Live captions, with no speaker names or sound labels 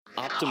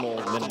optimal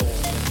minimum.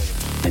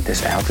 At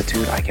this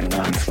altitude, I can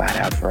run flat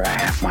out for a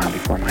half mile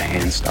before my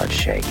hands start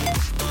shaking.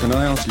 Can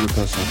I ask you a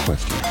personal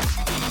question?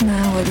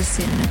 Now would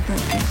seem an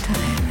appropriate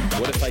time.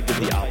 What if I did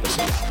the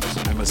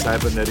opposite? I'm a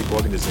cybernetic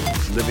organism,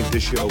 living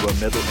tissue over a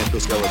metal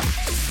endoskeleton.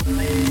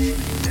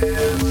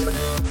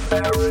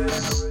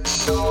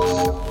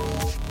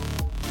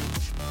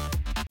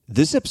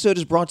 This episode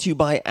is brought to you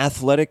by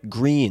Athletic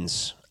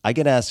Greens. I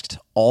get asked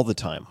all the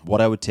time what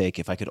I would take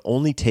if I could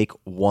only take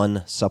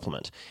one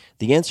supplement.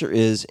 The answer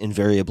is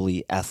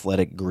invariably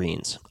Athletic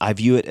Greens. I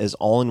view it as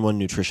all-in-one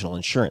nutritional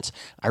insurance.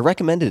 I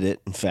recommended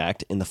it, in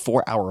fact, in the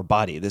 4-Hour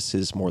Body. This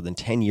is more than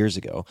 10 years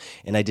ago,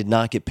 and I did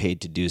not get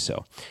paid to do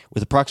so.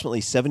 With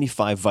approximately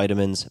 75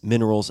 vitamins,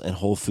 minerals, and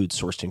whole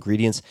food-sourced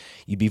ingredients,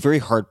 you'd be very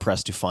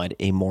hard-pressed to find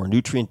a more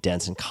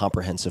nutrient-dense and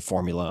comprehensive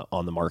formula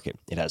on the market.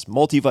 It has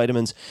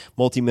multivitamins,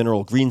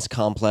 multi-mineral greens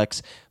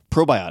complex,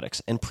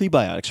 probiotics and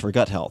prebiotics for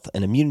gut health,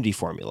 an immunity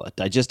formula,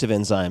 digestive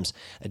enzymes,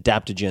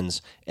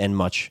 adaptogens, and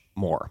much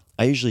more.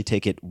 I usually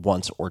take it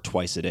once or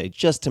twice a day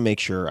just to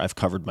make sure I've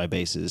covered my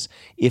bases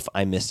if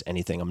I missed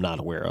anything I'm not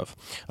aware of.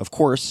 Of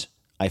course,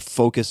 I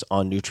focus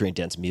on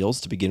nutrient-dense meals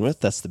to begin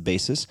with. That's the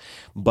basis.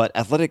 But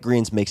Athletic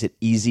Greens makes it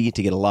easy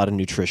to get a lot of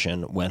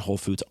nutrition when whole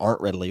foods aren't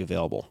readily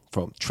available.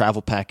 From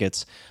travel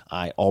packets,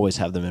 I always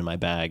have them in my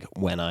bag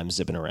when I'm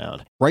zipping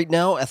around. Right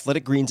now,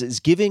 Athletic Greens is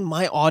giving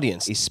my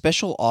audience a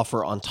special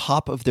offer on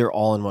top of their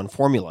all-in-one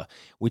formula,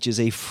 which is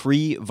a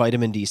free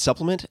vitamin D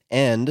supplement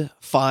and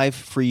 5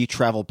 free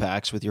travel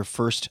packs with your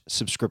first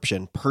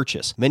subscription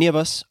purchase. Many of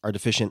us are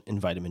deficient in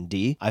vitamin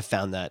D. I've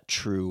found that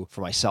true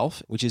for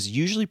myself, which is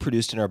usually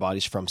produced in our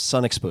bodies from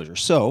sun exposure.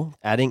 So,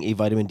 adding a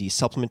vitamin D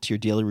supplement to your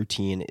daily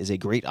routine is a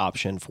great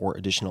option for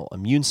additional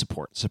immune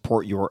support.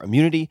 Support your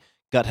immunity,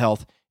 gut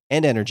health,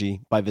 and energy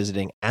by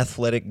visiting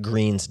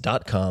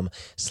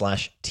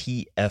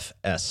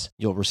athleticgreens.com/TFS.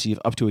 You'll receive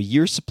up to a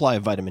year's supply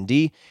of vitamin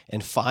D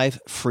and 5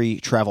 free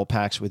travel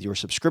packs with your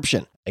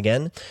subscription.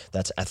 Again,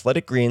 that's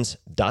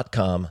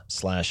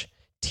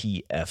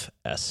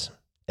athleticgreens.com/TFS,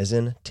 as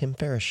in Tim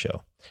Ferriss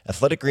Show.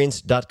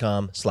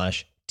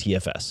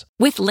 athleticgreens.com/TFS.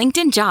 With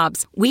LinkedIn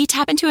Jobs, we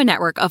tap into a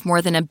network of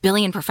more than 1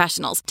 billion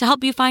professionals to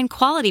help you find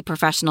quality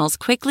professionals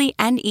quickly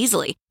and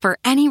easily for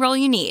any role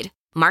you need.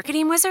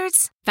 Marketing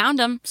wizards? Found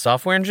them.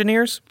 Software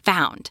engineers?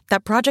 Found.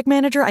 That project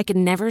manager I could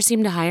never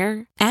seem to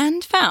hire?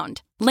 And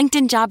found.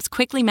 LinkedIn Jobs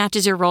quickly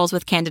matches your roles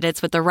with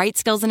candidates with the right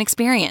skills and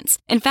experience.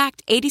 In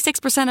fact,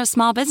 86% of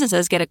small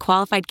businesses get a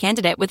qualified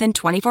candidate within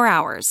 24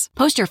 hours.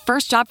 Post your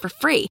first job for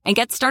free and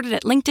get started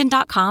at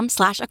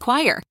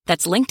linkedin.com/acquire.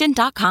 That's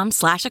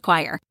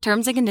linkedin.com/acquire.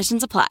 Terms and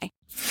conditions apply.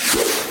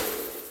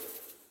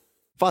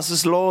 Was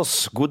ist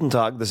los? Guten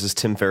Tag, this is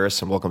Tim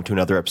Ferriss, and welcome to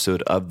another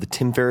episode of The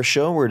Tim Ferriss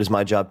Show, where it is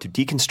my job to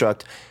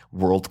deconstruct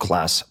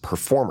world-class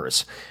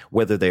performers,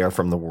 whether they are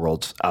from the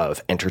world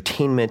of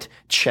entertainment,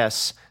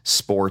 chess,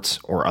 sports,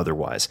 or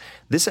otherwise.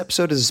 This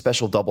episode is a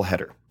special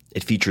doubleheader.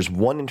 It features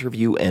one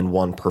interview and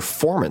one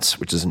performance,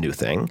 which is a new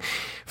thing.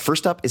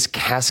 First up is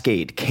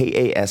Kaskade,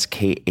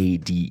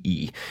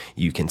 Kaskade.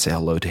 You can say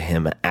hello to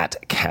him at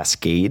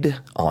Kaskade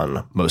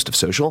on most of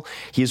social.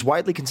 He is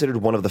widely considered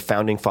one of the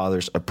founding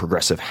fathers of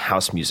progressive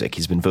house music.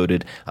 He's been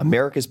voted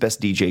America's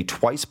Best DJ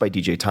twice by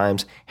DJ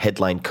Times,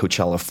 headlined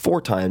Coachella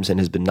 4 times, and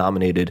has been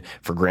nominated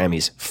for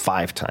Grammys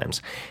 5 times.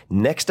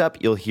 Next up,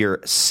 you'll hear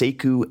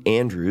Sekou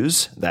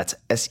Andrews. That's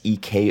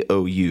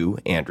Sekou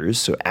Andrews,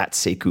 so at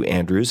Sekou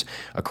Andrews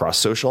across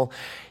social,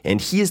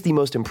 and he is the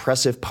most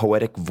impressive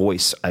poetic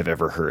voice I've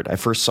ever heard. I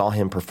first saw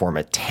him perform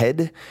at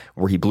TED,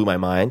 where he blew my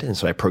mind, and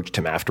so I approached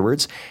him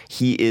afterwards.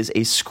 He is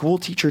a school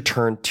teacher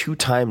turned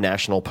 2-time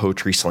National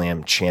Poetry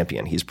Slam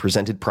champion. He's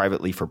presented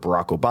privately for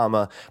Barack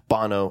Obama,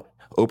 Bono,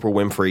 Oprah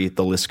Winfrey,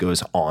 the list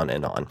goes on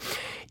and on.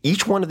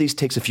 Each one of these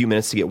takes a few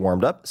minutes to get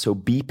warmed up, so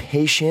be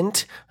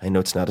patient. I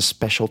know it's not a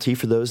specialty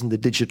for those in the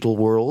digital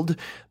world,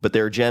 but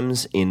there are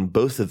gems in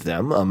both of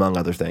them, among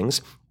other things.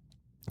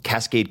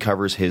 Kaskade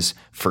covers his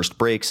first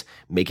breaks,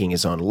 making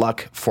his own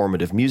luck,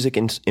 formative music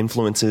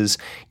influences.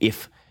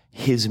 If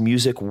his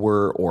music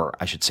were, or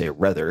I should say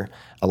rather,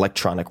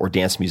 electronic or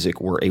dance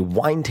music were a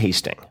wine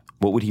tasting,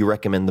 what would he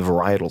recommend the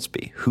varietals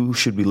be? Who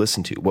should we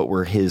listen to? What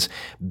were his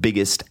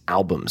biggest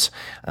albums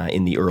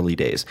in the early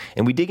days?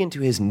 And we dig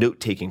into his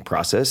note-taking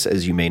process.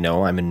 As you may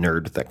know, I'm a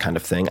nerd, that kind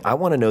of thing. I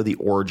want to know the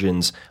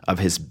origins of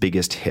his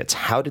biggest hits.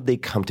 How did they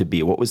come to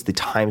be? What was the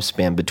time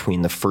span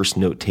between the first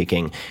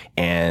note-taking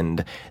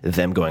and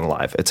them going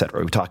live,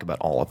 etc.? We talk about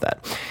all of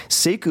that.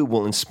 Sekou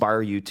will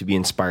inspire you to be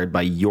inspired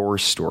by your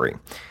story.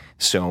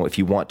 So if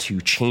you want to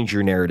change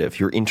your narrative,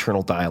 your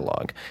internal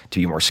dialogue,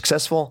 to be more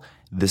successful,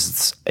 this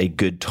is a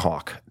good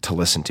talk to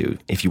listen to.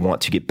 If you want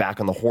to get back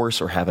on the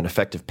horse or have an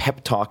effective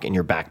pep talk in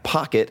your back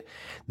pocket,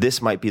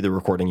 this might be the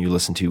recording you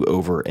listen to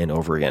over and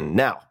over again.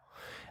 Now,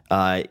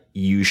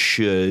 you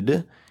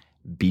should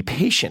be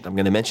patient. I'm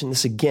going to mention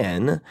this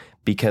again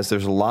because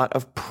there's a lot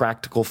of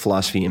practical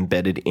philosophy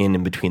embedded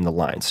in between the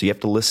lines. So you have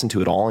to listen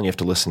to it all and you have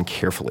to listen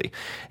carefully.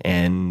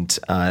 And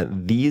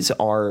these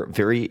are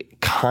very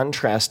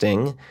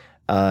contrasting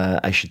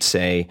I should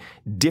say,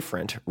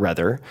 different,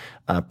 rather,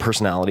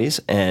 personalities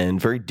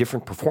and very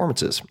different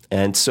performances.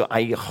 And so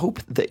I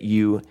hope that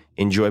you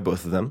enjoy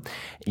both of them.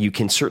 You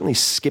can certainly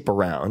skip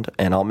around,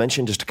 and I'll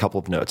mention just a couple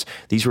of notes.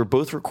 These were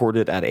both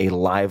recorded at a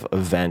live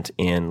event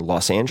in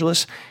Los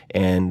Angeles,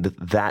 and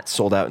that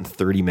sold out in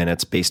 30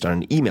 minutes based on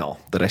an email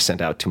that I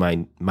sent out to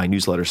my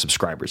newsletter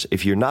subscribers.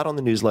 If you're not on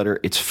the newsletter,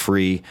 it's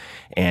free,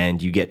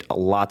 and you get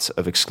lots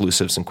of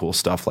exclusives and cool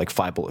stuff like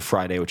 5 Bullet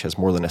Friday, which has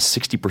more than a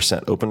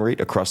 60% open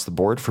rate across the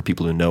board. For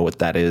people who know what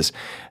that is,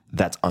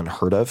 that's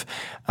unheard of.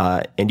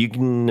 And you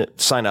can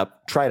sign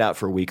up, try it out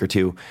for a week or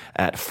two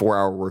at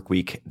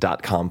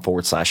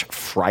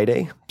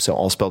 4hourworkweek.com/Friday. So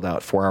all spelled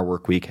out,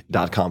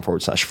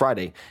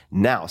 4hourworkweek.com/Friday.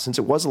 Now, since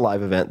it was a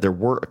live event, there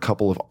were a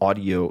couple of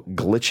audio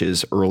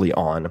glitches early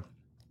on.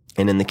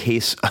 And in the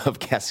case of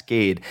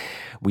Kaskade,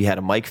 we had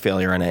a mic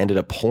failure, and I ended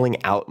up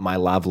pulling out my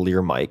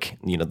lavalier mic,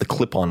 the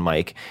clip-on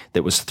mic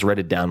that was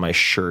threaded down my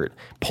shirt,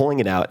 pulling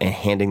it out and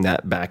handing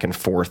that back and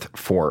forth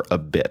for a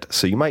bit.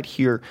 So you might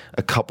hear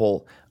a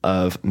couple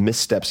of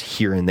missteps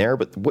here and there,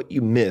 but what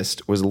you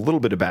missed was a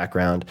little bit of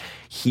background.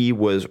 He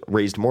was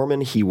raised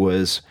Mormon. He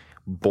was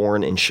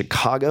born in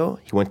Chicago.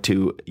 He went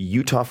to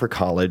Utah for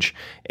college,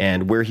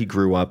 and where he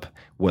grew up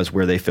was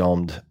where they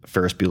filmed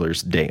Ferris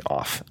Bueller's Day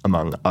Off,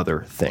 among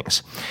other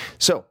things.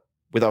 So,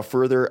 without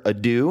further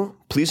ado,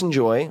 please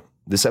enjoy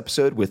this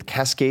episode with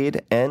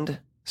Kaskade and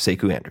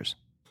Sekou Andrews.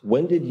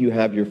 When did you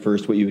have your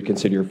first, what you would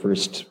consider your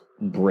first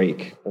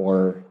break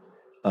or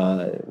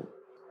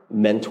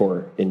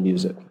mentor in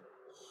music?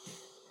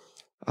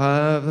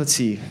 Let's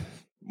see.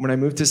 When I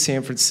moved to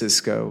San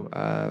Francisco,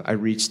 I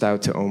reached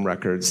out to Ohm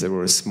Records. They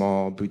were a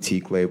small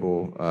boutique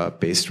label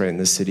based right in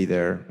the city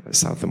there,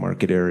 South of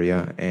Market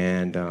area.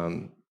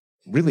 And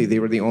really, they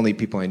were the only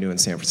people I knew in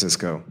San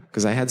Francisco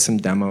because I had some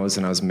demos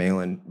and I was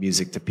mailing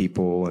music to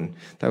people, and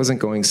that wasn't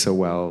going so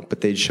well,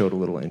 but they showed a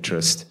little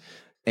interest.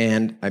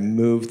 And I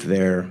moved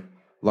there.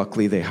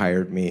 Luckily, they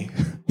hired me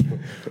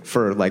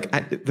for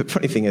the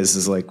funny thing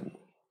is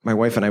my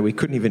wife and I, we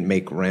couldn't even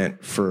make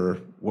rent for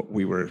what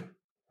we were.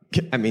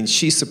 I mean,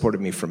 she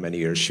supported me for many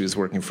years. She was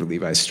working for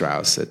Levi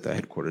Strauss at the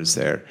headquarters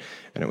there,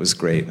 and it was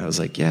great. And I was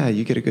like, yeah,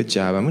 you get a good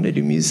job. I'm going to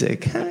do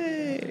music.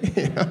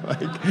 Hey,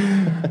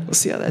 we'll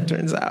see how that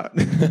turns out.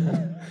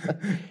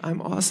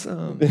 I'm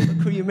awesome. Look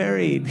who you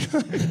married.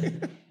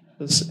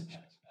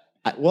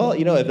 Well,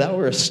 if that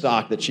were a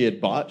stock that she had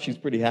bought, she's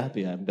pretty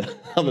happy, I'm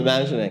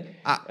imagining.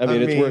 I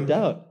mean, it's worked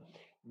out.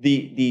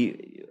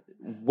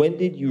 When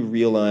did you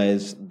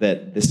realize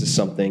that this is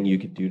something you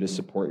could do to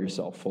support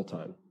yourself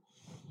full-time?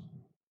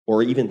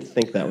 Or even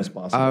think that was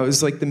possible? It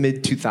was like the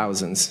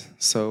mid-2000s.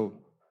 So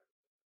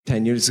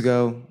 10 years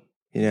ago,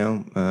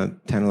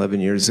 10,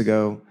 11 years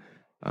ago.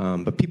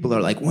 But people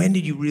are like, when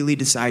did you really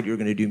decide you were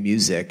going to do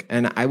music?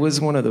 And I was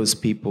one of those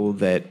people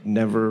that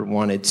never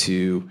wanted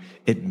to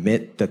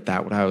admit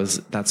that's what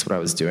I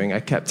was doing. I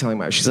kept telling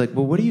my wife, she's like,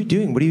 well, what are you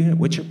doing?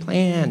 What's your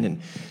plan?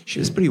 And she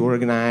was pretty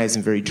organized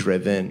and very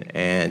driven.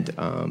 And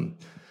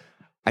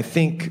I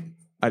think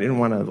I didn't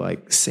want to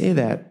say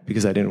that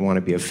because I didn't want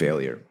to be a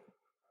failure.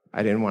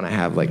 I didn't want to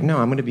have no,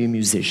 I'm going to be a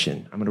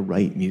musician. I'm going to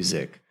write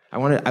music.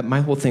 My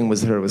whole thing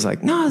was no,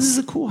 this is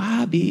a cool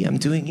hobby. I'm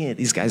doing it.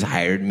 These guys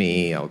hired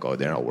me. I'll go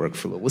there and I'll work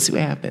for a little. We'll see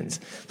what happens.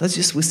 We'll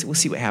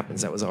see what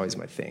happens. That was always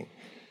my thing.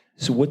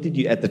 So what did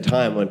you, at the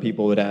time when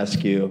people would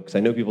ask you, because I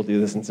know people do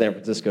this in San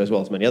Francisco as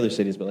well as many other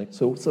cities, but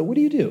so what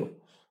do you do?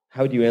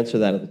 How would you answer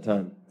that at the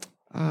time?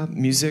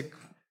 Music.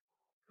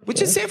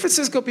 Which in San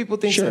Francisco, people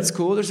think that's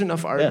cool. There's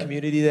enough art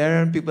community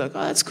there. And people are like,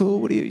 oh, that's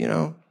cool. What do you,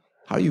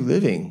 how are you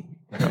living?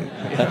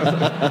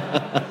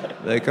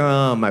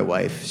 My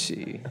wife,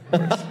 she's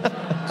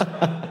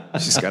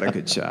got a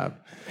good job.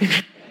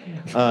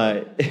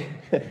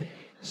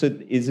 So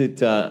is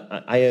it?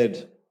 I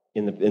had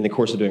in the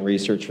course of doing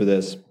research for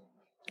this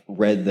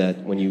read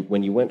that when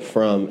you went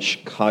from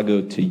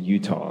Chicago to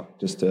Utah,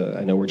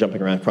 I know we're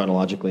jumping around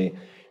chronologically,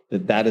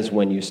 that is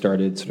when you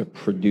started sort of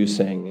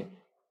producing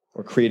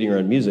or creating your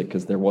own music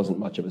because there wasn't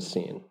much of a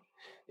scene.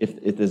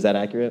 Is that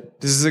accurate?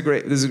 This is a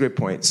great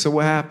point. So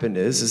what happened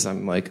is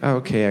I'm like, oh,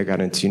 okay, I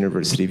got into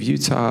University of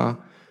Utah.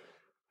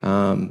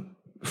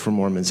 For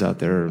Mormons out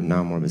there, or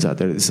non-Mormons out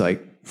there, it's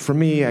like, for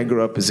me, I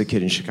grew up as a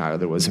kid in Chicago.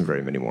 There wasn't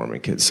very many Mormon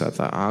kids, so I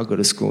thought, I'll go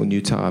to school in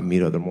Utah,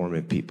 meet other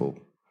Mormon people,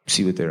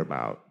 see what they're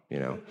about,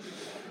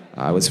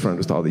 I was friends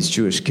with all these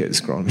Jewish kids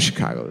growing up in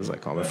Chicago. It was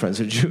like, all my friends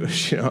are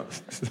Jewish,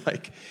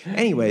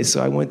 Anyway,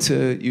 so I went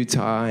to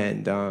Utah,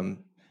 and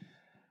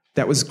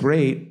that was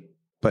great,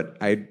 but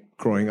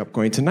growing up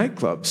going to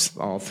nightclubs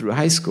all through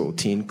high school.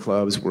 Teen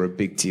clubs were a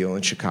big deal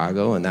in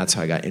Chicago, and that's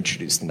how I got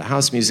introduced into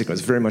house music. It was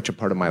very much a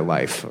part of my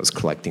life. I was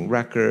collecting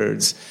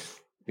records,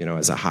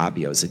 as a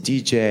hobby. I was a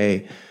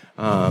DJ.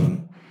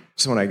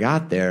 So when I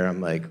got there,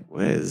 I'm like,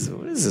 what is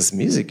this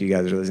music you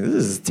guys are listening to?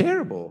 This is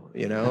terrible,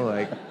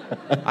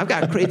 I've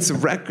got crates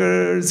of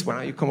records. Why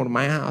don't you come over to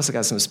my house? I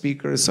got some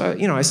speakers. So,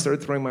 I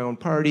started throwing my own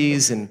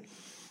parties, and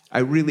I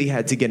really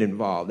had to get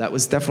involved. That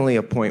was definitely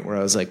a point where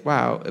I was like,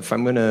 wow, if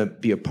I'm going to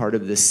be a part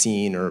of this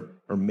scene or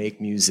make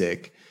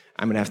music,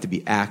 I'm going to have to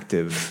be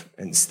active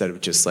instead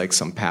of just like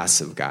some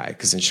passive guy.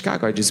 Because in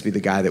Chicago, I'd just be the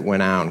guy that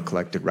went out and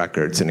collected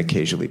records and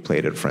occasionally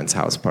played at a friend's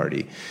house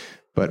party.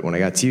 But when I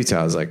got to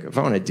Utah, I was like, if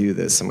I want to do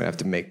this, I'm going to have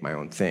to make my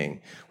own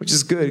thing, which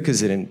is good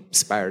because it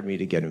inspired me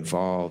to get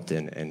involved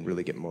and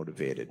really get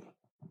motivated.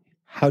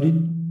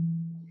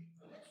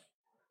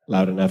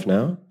 Loud enough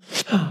now?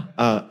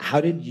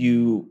 How did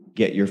you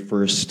get your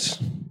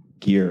first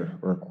gear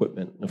or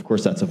equipment? Of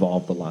course, that's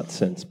evolved a lot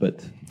since,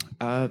 but...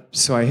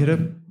 So I hit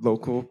a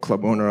local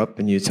club owner up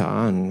in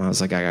Utah, and I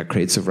was like, I got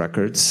crates of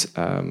records.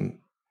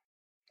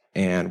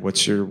 And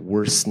what's your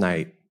worst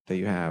night that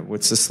you have?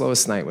 What's the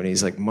slowest night? When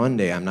he's like,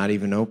 Monday, I'm not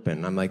even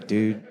open. I'm like,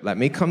 dude, let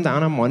me come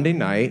down on Monday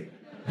night.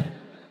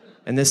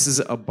 And this is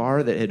a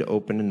bar that had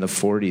opened in the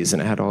 40s,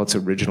 and it had all its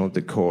original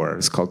decor. It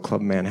was called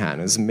Club Manhattan.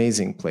 It was an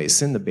amazing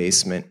place in the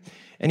basement.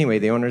 Anyway,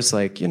 the owner's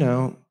like,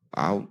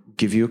 I'll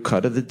give you a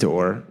cut of the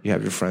door. You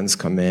have your friends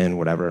come in,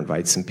 whatever,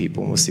 invite some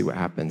people, and we'll see what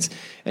happens.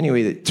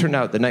 Anyway, it turned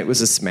out the night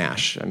was a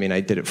smash. I mean,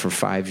 I did it for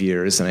 5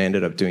 years, and I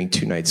ended up doing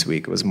 2 nights a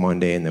week. It was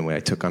Monday, and then when I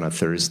took on a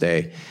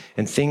Thursday.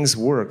 And things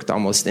worked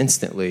almost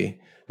instantly.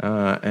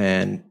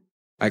 And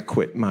I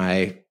quit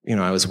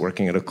I was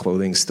working at a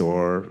clothing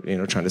store,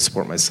 trying to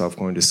support myself,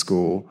 going to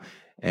school.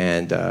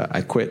 And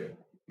I quit.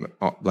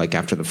 Like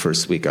after the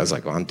first week, I was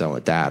like, I'm done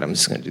with that. I'm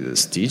just going to do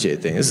this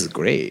DJ thing. This is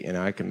great.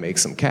 I can make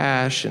some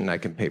cash and I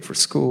can pay for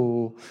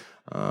school.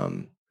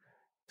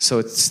 So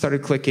it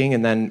started clicking.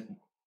 And then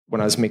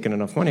when I was making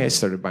enough money, I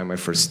started buying my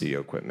first studio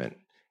equipment.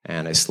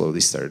 And I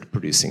slowly started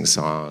producing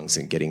songs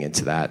and getting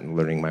into that and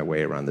learning my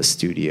way around the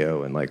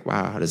studio and like,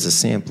 wow, how does a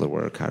sampler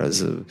work? How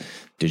does a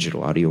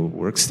digital audio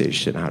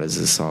workstation, how does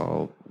this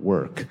all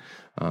work?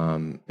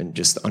 And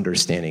just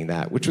understanding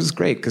that, which was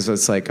great because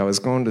it's like I was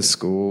going to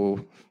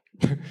school.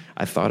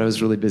 I thought I was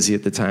really busy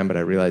at the time, but I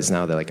realized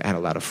now that like I had a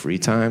lot of free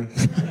time.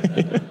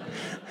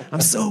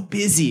 I'm so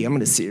busy. I'm going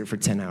to sit here for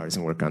 10 hours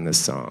and work on this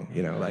song,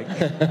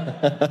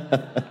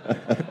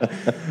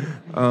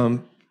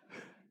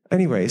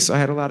 Anyway, so I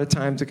had a lot of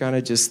time to kind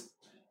of just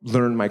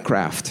learn my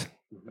craft.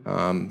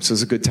 So it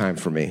was a good time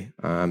for me.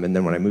 And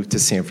then when I moved to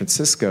San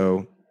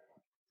Francisco,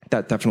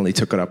 that definitely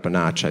took it up a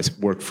notch. I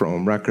worked for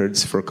Ohm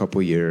Records for a couple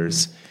of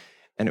years,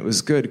 and it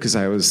was good because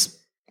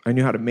I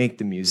knew how to make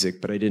the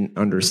music, but I didn't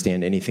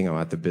understand anything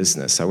about the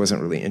business. I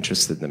wasn't really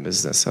interested in the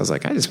business. I was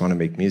like, I just want to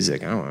make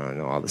music. I don't want to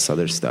know all this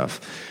other stuff.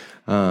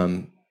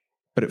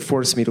 But it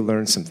forced me to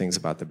learn some things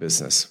about the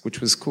business, which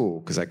was cool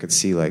because I could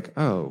see like,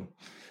 oh,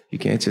 you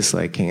can't just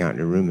like hang out in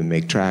your room and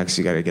make tracks.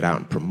 You got to get out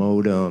and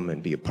promote them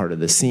and be a part of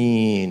the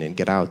scene and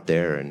get out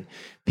there. And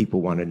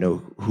people want to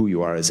know who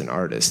you are as an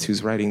artist,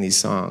 who's writing these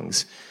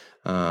songs.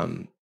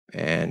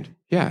 And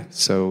yeah,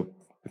 so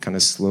kind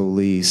of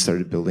slowly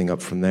started building up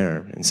from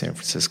there in San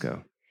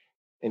Francisco.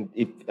 And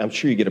I'm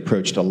sure you get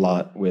approached a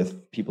lot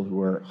with people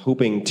who are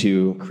hoping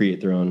to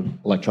create their own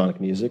electronic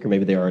music, or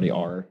maybe they already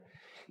are.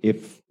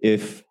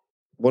 If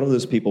one of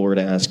those people were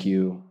to ask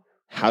you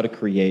how to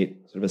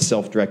create sort of a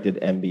self-directed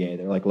MBA,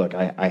 they're like, look,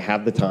 I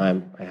have the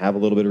time, I have a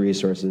little bit of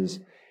resources.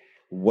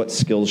 What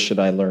skills should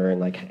I learn?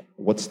 Like,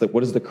 what does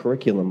the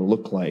curriculum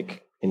look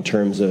like in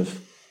terms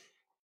of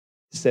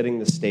setting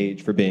the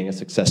stage for being a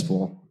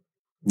successful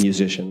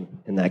musician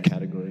in that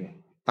category?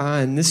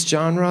 In this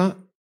genre,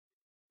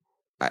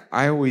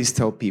 I always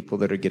tell people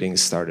that are getting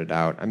started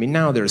out, I mean,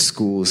 now there are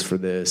schools for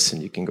this,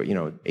 and you can go,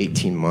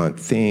 18-month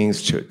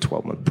things to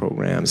 12-month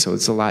programs, so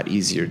it's a lot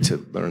easier to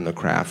learn the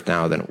craft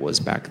now than it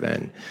was back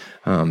then.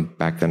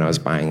 Back then, I was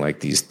buying like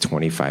these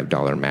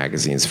 $25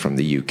 magazines from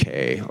the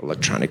UK,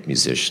 Electronic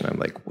Musician. I'm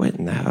like, what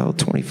in the hell,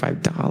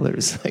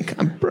 $25? Like,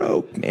 I'm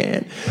broke,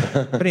 man.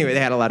 But anyway, they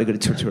had a lot of good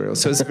tutorials,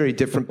 so it's very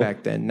different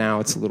back then. Now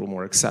it's a little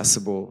more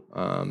accessible.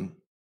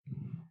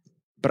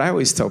 But I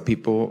always tell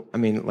people, I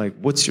mean, like,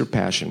 what's your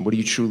passion? What do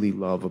you truly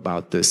love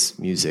about this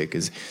music?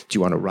 Do you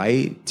want to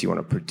write? Do you want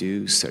to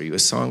produce? Are you a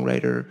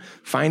songwriter?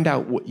 Find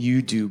out what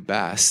you do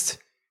best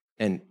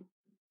and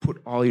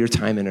put all your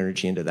time and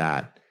energy into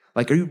that.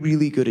 Like, are you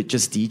really good at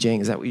just DJing?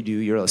 Is that what you do?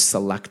 You're a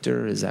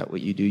selector? Is that what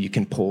you do? You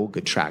can pull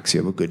good tracks. You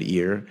have a good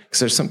ear?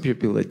 Because there's some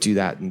people that do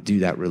that and do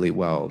that really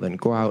well. Then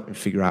go out and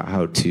figure out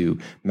how to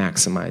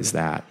maximize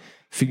that.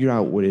 Figure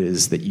out what it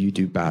is that you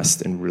do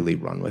best and really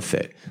run with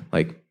it.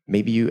 Like,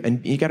 maybe you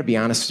got to be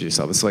honest with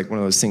yourself. It's like one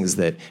of those things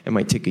that it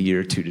might take a year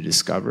or two to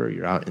discover.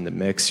 You're out in the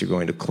mix, you're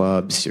going to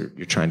clubs, you're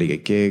trying to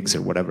get gigs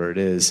or whatever it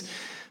is.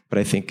 But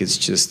I think it's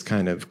just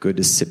kind of good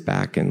to sit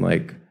back and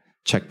like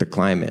check the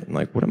climate and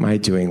like, what am I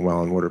doing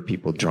well and what are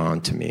people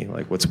drawn to me?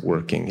 Like, what's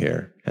working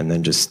here? And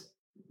then just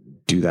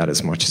do that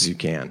as much as you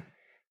can.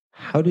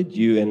 How did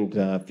you,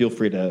 and feel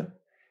free to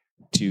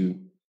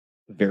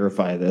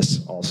verify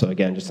this also,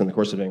 again, just in the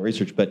course of doing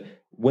research, but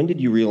when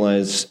did you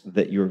realize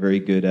that you were very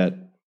good at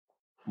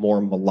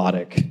more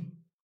melodic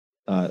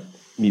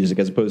music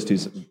as opposed to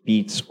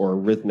beats or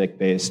rhythmic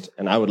based?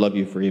 And I would love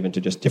you for even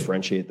to just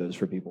differentiate those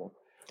for people.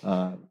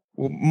 Well,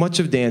 much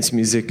of dance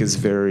music is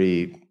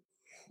very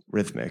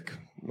rhythmic.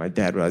 My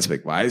dad was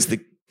like, why is the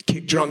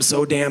kick drum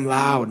so damn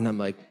loud? And I'm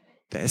like,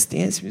 best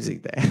dance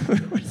music day.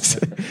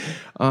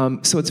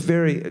 So it's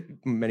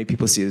many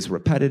people see it as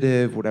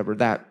repetitive, whatever.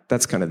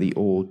 That's kind of the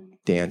old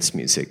dance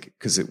music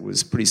because it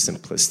was pretty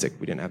simplistic.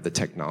 We didn't have the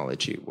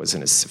technology. It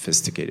wasn't as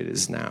sophisticated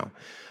as now.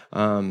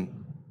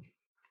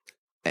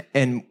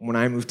 And when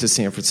I moved to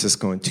San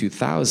Francisco in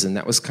 2000,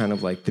 that was kind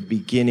of like the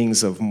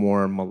beginnings of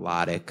more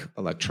melodic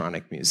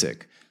electronic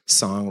music.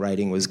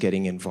 Songwriting was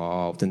getting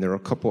involved, and there were a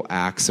couple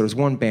acts. There was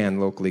one band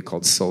locally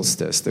called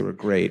Solstice. They were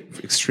great,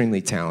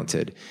 extremely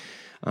talented.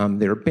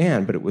 They were a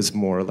band, but it was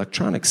more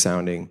electronic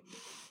sounding.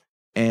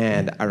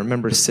 And I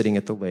remember sitting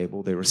at the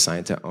label. They were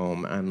signed to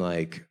Ohm. I'm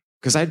like,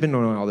 because I'd been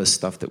doing all this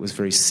stuff that was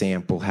very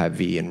sample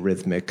heavy and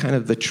rhythmic, kind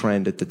of the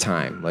trend at the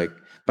time. Like,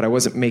 but I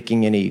wasn't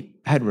making any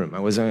headroom.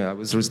 There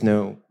was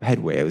no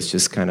headway. I was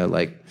just kind of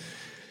like,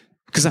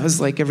 because I was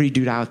like every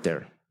dude out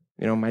there.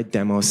 You know, my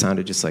demo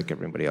sounded just like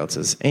everybody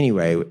else's.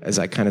 Anyway, as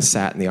I kind of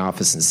sat in the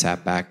office and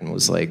sat back and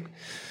was like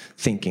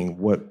thinking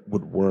what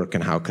would work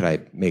and how could I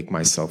make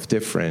myself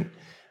different,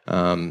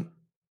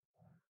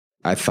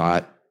 I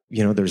thought,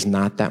 you know, there's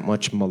not that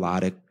much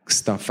melodic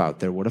stuff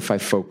out there. What if I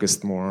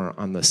focused more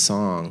on the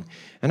song?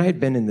 And I had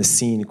been in the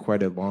scene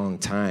quite a long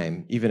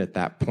time, even at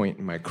that point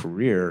in my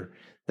career,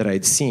 that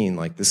I'd seen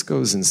like this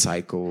goes in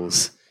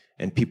cycles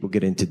and people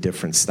get into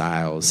different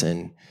styles.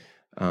 And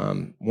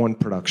one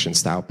production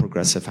style,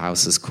 progressive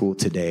house, is cool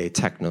today,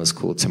 techno is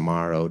cool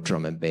tomorrow,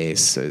 drum and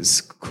bass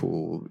is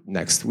cool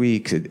next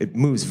week. It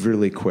moves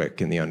really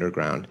quick in the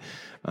underground.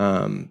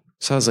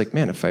 So I was like,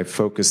 man, if I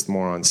focused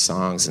more on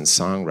songs and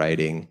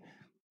songwriting,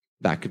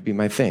 that could be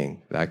my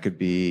thing. That could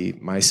be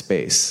my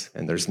space.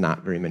 And there's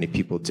not very many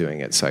people doing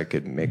it, so I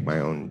could make my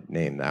own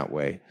name that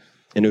way.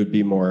 And it would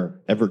be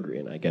more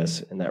evergreen, I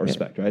guess, in that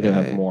respect, right? To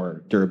have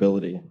more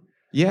durability.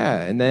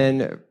 Yeah, and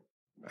then,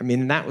 I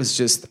mean, that was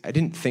just, I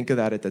didn't think of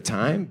that at the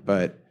time,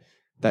 but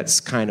that's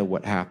kind of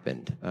what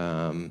happened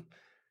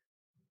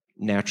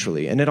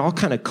naturally. And it all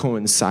kind of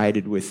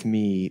coincided with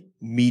me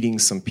meeting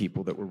some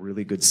people that were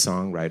really good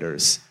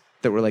songwriters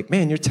that were like,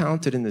 man, you're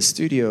talented in the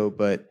studio,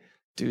 but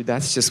dude,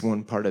 that's just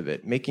one part of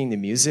it. Making the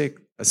music,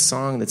 a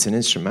song that's an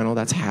instrumental,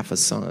 that's half a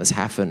song, that's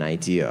half an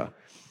idea.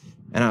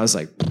 And I was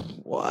like,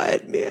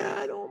 what,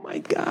 man? Oh my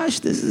gosh,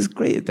 this is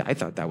great. I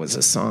thought that was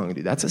a song,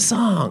 dude. That's a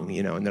song,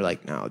 you know? And they're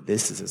like, no,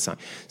 this is a song.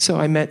 So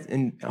I met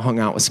and hung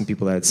out with some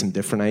people that had some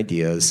different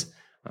ideas.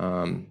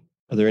 Are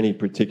there any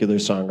particular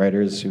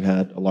songwriters who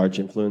had a large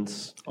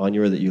influence on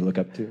you or that you look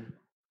up to?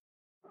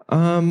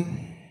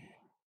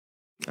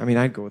 I mean,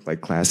 I'd go with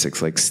like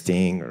classics like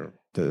Sting or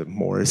the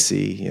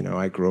Morrissey. You know,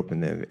 I grew up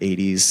in the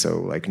 80s, so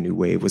like new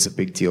wave was a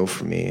big deal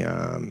for me.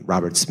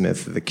 Robert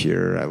Smith of The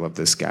Cure, I love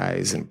this guy.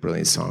 He's a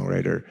brilliant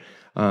songwriter.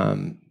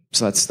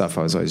 So that's stuff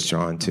I was always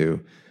drawn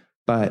to.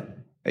 But,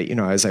 you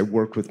know, as I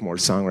worked with more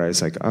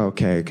songwriters, like, oh,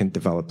 okay, I can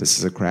develop this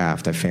as a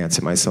craft. I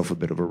fancy myself a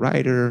bit of a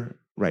writer.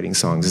 Writing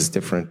songs is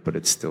different, but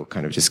it's still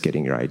kind of just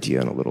getting your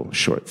idea in a little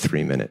short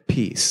 3-minute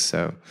piece.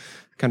 So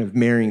kind of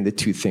marrying the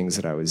two things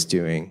that I was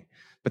doing.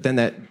 But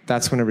then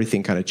that's when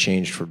everything kind of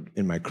changed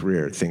in my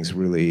career. Things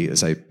really,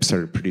 as I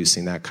started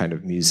producing that kind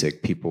of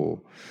music,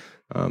 people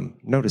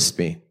noticed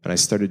me. And I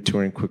started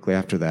touring quickly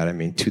after that. I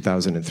mean,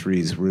 2003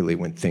 is really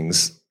when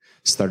things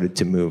started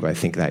to move. I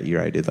think that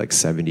year I did like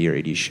 70 or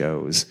 80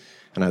 shows.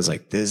 And I was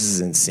like, this is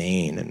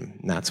insane. And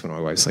that's when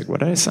my wife's like, what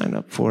did I sign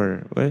up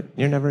for? What?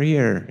 You're never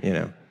here, you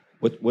know.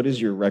 What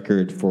is your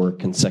record for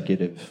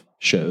consecutive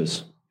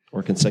shows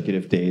or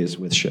consecutive days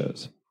with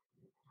shows?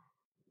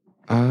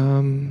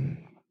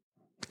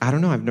 I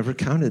don't know. I've never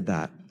counted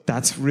that.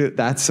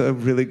 That's a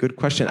really good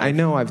question. I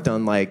know I've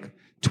done like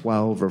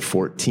 12 or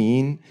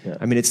 14. Yeah.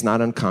 I mean, it's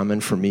not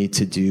uncommon for me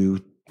to do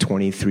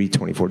 23,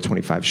 24,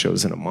 25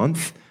 shows in a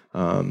month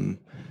in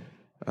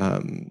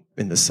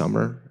the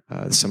summer.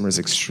 The summer is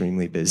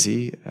extremely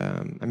busy.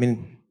 I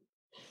mean,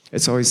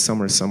 it's always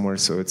summer somewhere,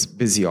 so it's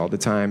busy all the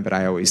time, but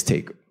I always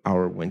take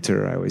our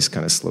winter. I always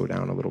kind of slow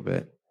down a little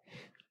bit.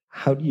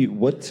 How do you,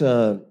 what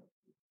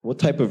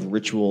type of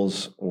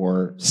rituals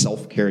or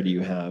self-care do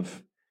you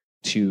have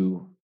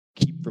to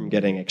keep from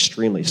getting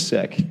extremely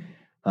sick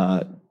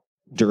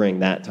during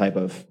that type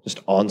of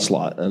just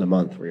onslaught in a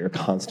month where you're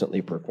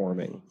constantly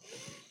performing?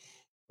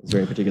 Is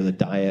there any particular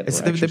diet? It's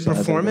the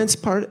performance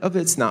part of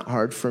it's not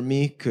hard for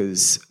me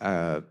because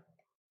I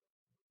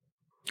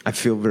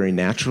feel very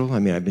natural. I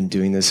mean, I've been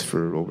doing this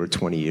for over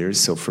 20 years,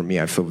 so for me,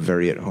 I feel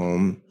very at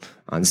home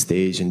on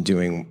stage and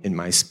doing in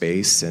my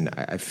space, and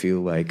I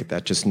feel like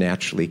that just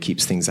naturally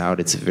keeps things out.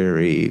 It's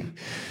very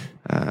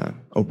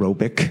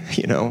aerobic,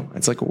 you know?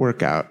 It's like a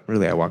workout.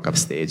 Really, I walk off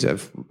stage,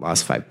 I've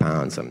lost 5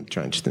 pounds, I'm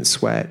drenched in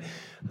sweat.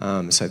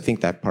 So I think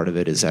that part of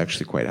it is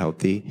actually quite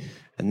healthy.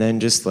 And then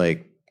just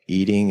like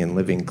eating and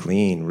living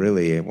clean,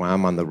 really, while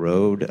I'm on the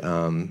road,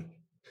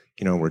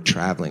 you know, we're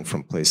traveling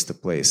from place to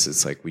place.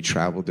 It's like we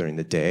travel during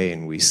the day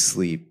and we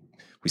sleep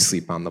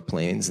on the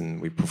planes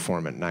and we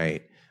perform at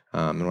night.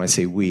 And when I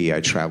say we,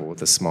 I travel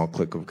with a small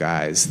clique of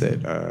guys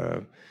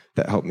that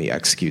help me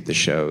execute the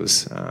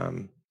shows.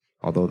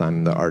 Although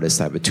I'm the artist,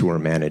 I have a tour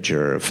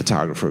manager, a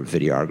photographer, a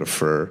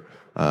videographer,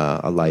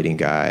 a lighting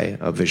guy,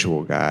 a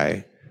visual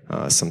guy,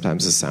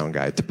 sometimes a sound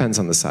guy. It depends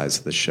on the size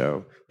of the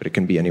show, but it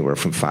can be anywhere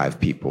from 5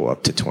 people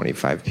up to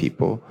 25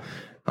 people.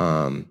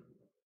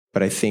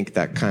 But I think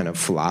that kind of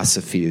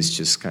philosophy has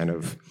just kind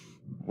of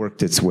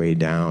worked its way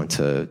down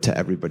to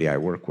everybody I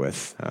work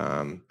with.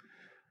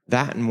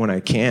 That, and when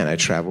I can, I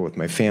travel with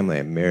my family.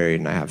 I'm married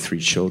and I have 3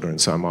 children,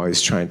 so I'm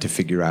always trying to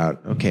figure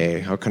out, okay,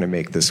 how can I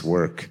make this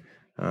work?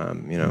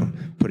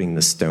 Putting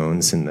the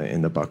stones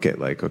in the bucket,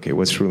 like, okay,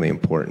 what's really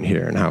important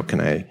here, and how can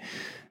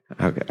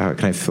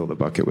I fill the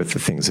bucket with the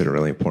things that are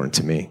really important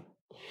to me?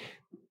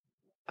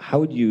 How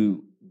would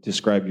you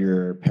describe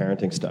your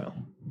parenting style?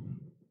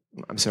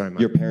 I'm sorry,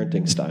 your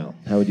parenting style.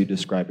 How would you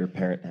describe your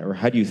parent, or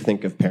how do you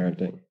think of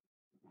parenting?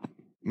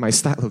 My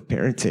style of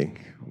parenting.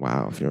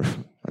 Wow,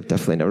 I've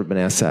definitely never been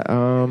asked that.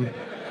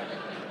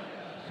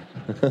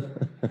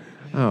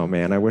 Oh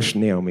man, I wish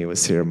Naomi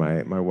was here.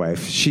 My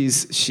wife.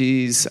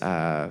 She's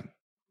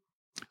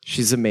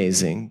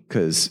amazing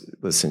because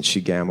listen,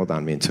 she gambled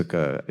on me and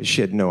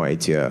she had no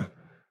idea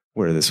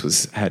where this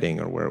was heading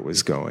or where it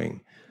was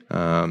going,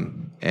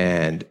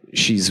 and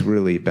she's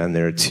really been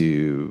there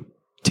to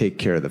take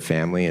care of the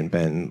family and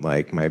been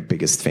like my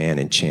biggest fan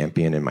and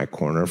champion in my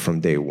corner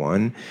from day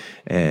one.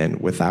 And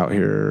without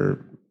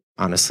her,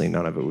 honestly,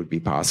 none of it would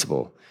be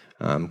possible.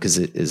 Because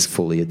it is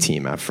fully a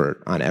team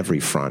effort on every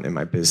front in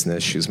my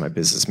business. She was my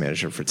business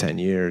manager for 10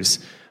 years.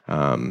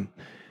 And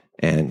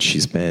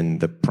she's been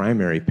the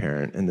primary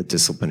parent and the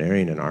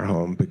disciplinarian in our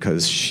home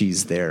because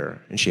she's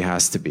there and she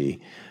has to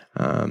be,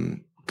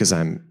 because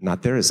I'm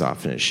not there as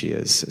often as she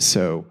is.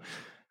 So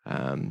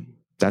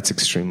that's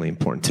extremely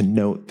important to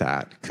note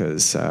that,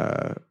 because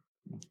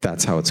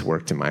that's how it's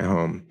worked in my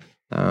home.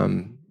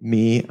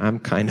 Me, I'm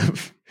kind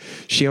of...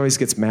 She always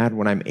gets mad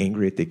when I'm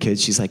angry at the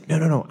kids. She's like,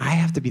 no, I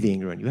have to be the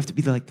angry one. You have to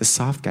be the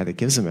soft guy that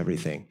gives them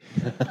everything.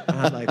 And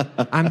I'm like,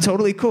 I'm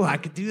totally cool. I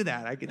could do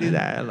that.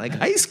 I'm like,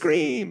 ice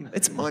cream.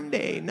 It's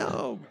Monday.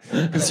 No.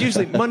 Because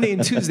usually Monday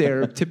and Tuesday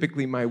are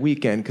typically my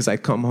weekend because I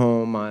come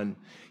home on,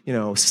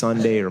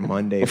 Sunday or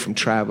Monday from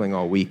traveling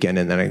all weekend.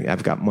 And then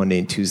I've got Monday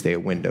and Tuesday a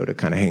window to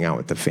kind of hang out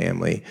with the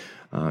family.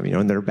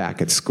 And they're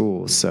back at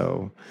school.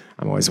 So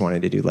I'm always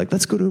wanting to do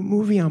let's go to a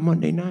movie on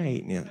Monday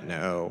night.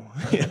 No.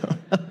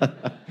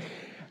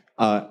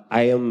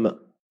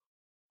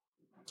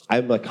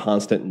 I'm a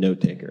constant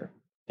note taker,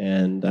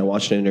 and I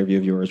watched an interview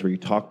of yours where you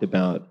talked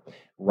about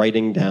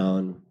writing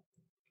down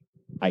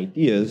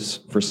ideas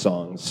for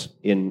songs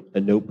in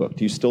a notebook.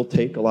 Do you still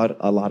take a lot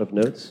of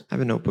notes? I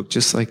have a notebook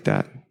just like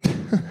that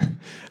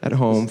at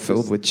home,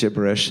 filled with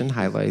gibberish and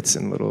highlights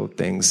and little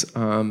things.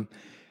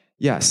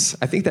 Yes,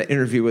 I think that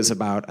interview was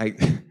about,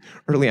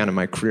 early on in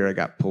my career, I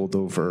got pulled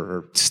over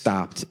or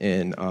stopped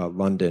in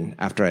London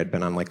after I had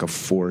been on a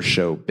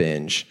 4-show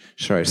binge.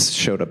 So I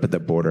showed up at the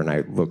border and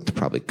I looked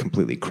probably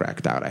completely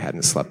cracked out. I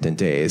hadn't slept in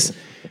days.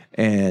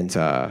 And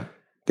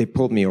they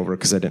pulled me over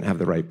because I didn't have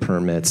the right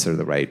permits or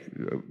the right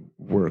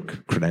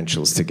work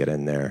credentials to get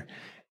in there.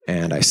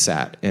 And I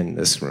sat in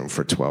this room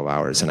for 12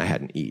 hours and I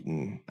hadn't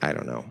eaten. I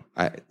don't know.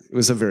 It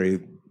was a very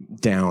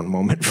down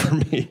moment for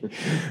me.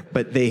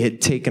 But they had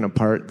taken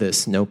apart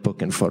this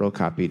notebook and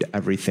photocopied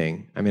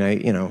everything. I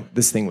mean,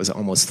 this thing was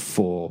almost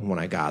full when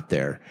I got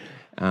there.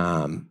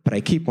 But I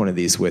keep one of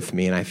these with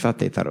me, and I thought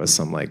they thought it was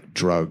some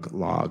drug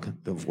log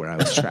of where I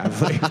was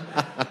traveling,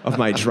 of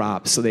my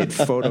drops. So they'd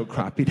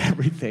photocopied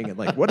everything and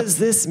what does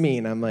this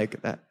mean? I'm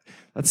like, that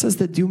says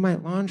to do my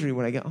laundry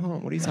when I get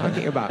home. What are you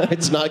talking about?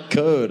 It's not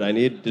code. I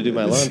need to do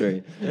my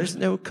laundry. There's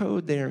no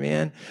code there,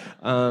 man.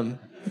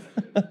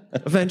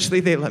 Eventually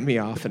they let me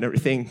off and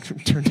everything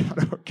turned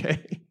out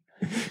okay.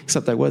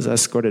 Except I was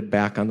escorted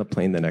back on the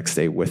plane the next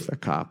day with a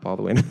cop all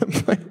the way to the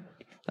plane.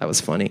 That was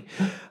funny.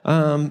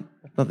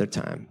 Another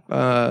time.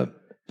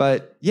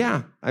 But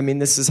yeah,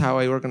 this is how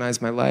I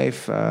organize my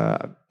life.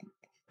 I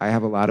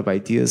have a lot of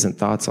ideas and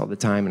thoughts all the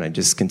time, and I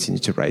just continue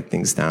to write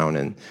things down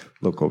and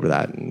look over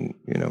that and,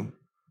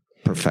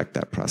 perfect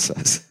that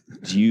process.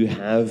 Do you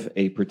have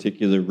a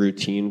particular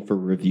routine for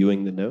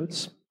reviewing the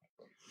notes?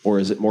 Or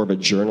is it more of a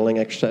journaling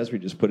exercise where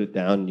you just put it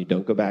down and you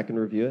don't go back and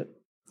review it?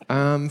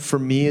 For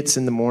me, it's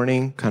in the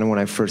morning. Kind of when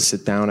I first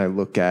sit down, I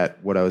look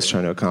at what I was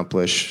trying to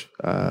accomplish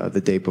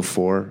the day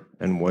before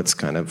and what's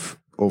kind of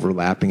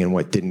overlapping and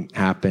what didn't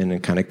happen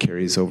and kind of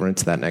carries over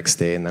into that next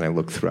day. And then I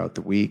look throughout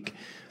the week.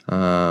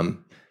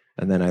 And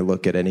then I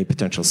look at any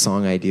potential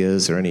song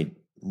ideas or any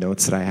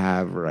notes that I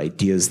have or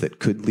ideas that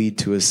could lead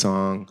to a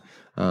song.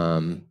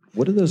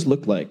 What do those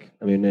look like?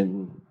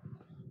 I'm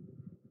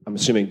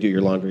assuming Do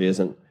Your Laundry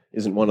isn't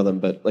one of them,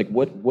 but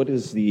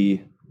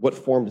what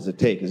form does it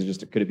take?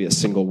 Could it be a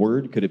single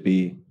word? Could it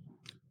be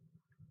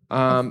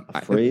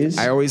a phrase?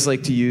 I always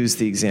like to use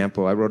the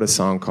example. I wrote a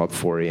song called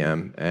 4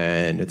 a.m.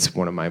 and it's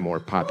one of my more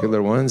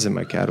popular ones in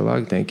my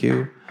catalog. Thank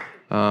you.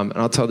 And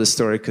I'll tell this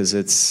story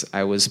because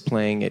I was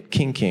playing at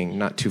King,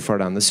 not too far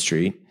down the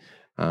street.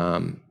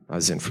 I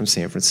was in from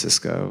San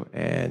Francisco,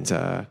 and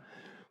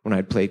when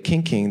I'd played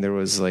King, there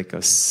was a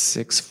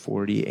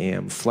 6:40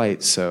 a.m.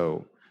 flight,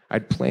 so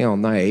I'd play all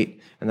night,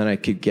 and then I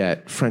could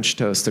get French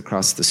toast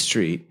across the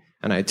street,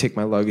 and I'd take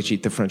my luggage,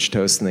 eat the French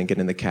toast, and then get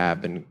in the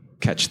cab and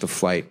catch the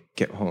flight,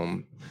 get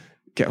home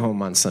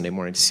on Sunday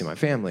morning to see my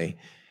family.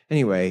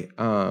 Anyway,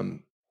 I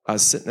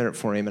was sitting there at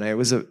 4 a.m. and it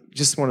was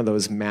just one of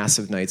those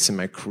massive nights in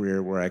my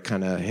career where I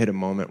kind of hit a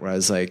moment where I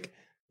was like,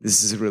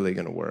 this is really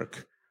going to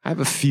work. I have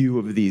a few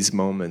of these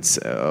moments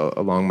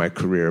along my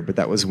career, but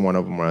that was one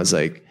of them where I was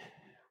like,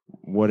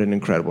 what an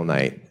incredible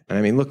night. And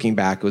I mean, looking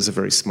back, it was a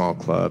very small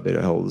club.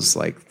 It holds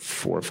like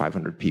 400 or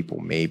 500 people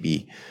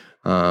maybe.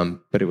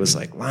 But it was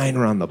like lying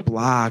around the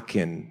block,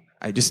 and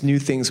I just knew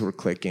things were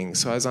clicking.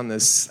 So I was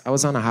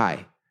on a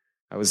high.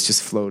 I was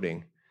just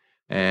floating.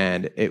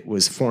 And it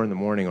was 4 a.m.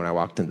 when I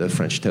walked into the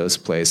French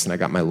Toast place, and I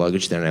got my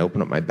luggage there, and I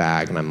opened up my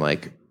bag, and I'm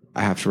like,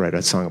 I have to write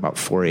a song about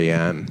 4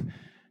 a.m.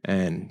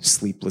 and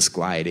sleepless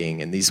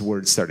gliding, and these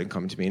words started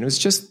coming to me. And it was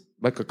just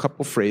like a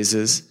couple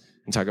phrases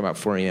and talking about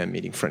 4 a.m.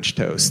 eating French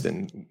toast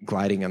and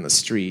gliding on the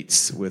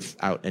streets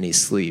without any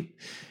sleep.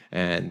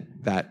 And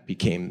that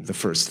became the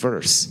first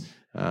verse.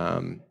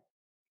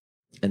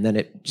 And then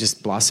it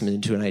just blossomed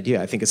into an idea.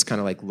 I think it's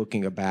kind of like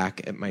looking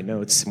back at my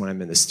notes when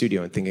I'm in the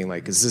studio and thinking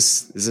like,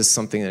 is this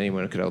something that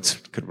anyone else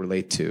could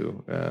relate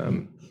to?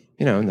 And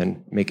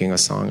then making a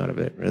song out of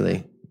it,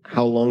 really.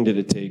 How long did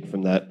it take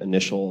from that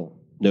initial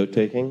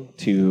note-taking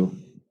to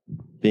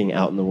being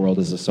out in the world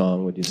as a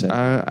song, would you say?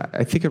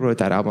 I think I wrote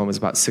that album was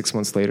about 6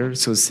 months later.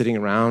 So it was sitting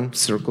around,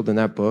 circled in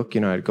that book.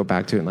 I'd go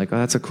back to it and like, oh,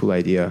 that's a cool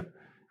idea.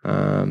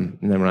 And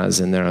then when I was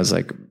in there, I was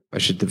like, I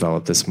should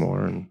develop this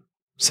more and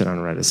sit down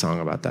and write a song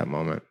about that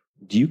moment.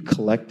 Do you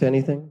collect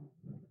anything?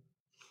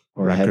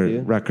 Or have you?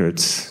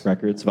 Records,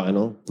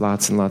 vinyl?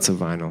 Lots and lots of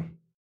vinyl.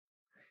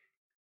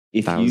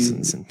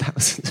 Thousands and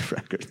thousands of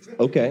records.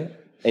 Okay.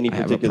 Any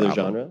particular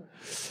genre?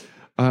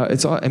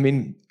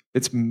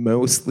 It's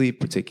mostly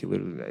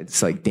particular.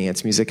 It's like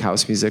dance music,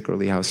 house music,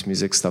 early house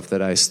music, stuff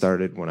that I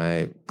started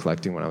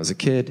collecting when I was a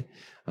kid.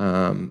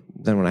 Then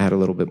when I had a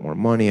little bit more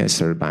money, I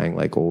started buying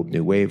like old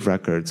new wave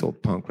records,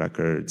 old punk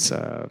records,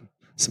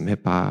 some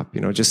hip hop,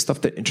 just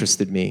stuff that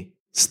interested me,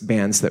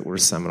 bands that were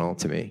seminal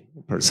to me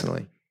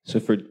personally. So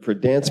for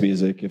dance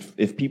music,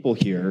 if people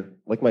hear,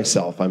 like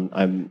myself,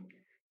 I'm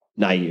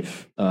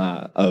naive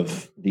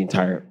of the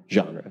entire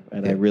genre,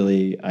 and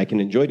I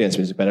can enjoy dance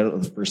music, but I don't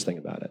know the first thing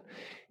about it.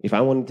 If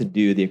I wanted to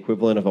do the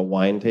equivalent of a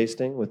wine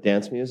tasting with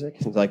dance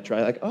music, and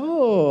try I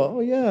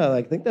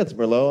think that's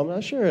Merlot, I'm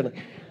not sure, and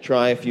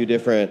try a few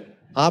different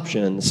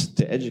options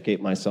to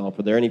educate myself.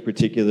 Are there any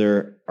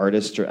particular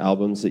artists or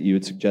albums that you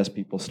would suggest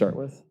people start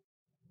with?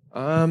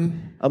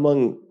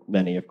 Among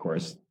many, of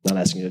course. Not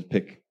asking you to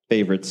pick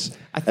favorites.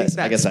 I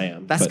guess I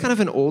am. That's kind of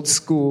an old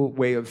school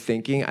way of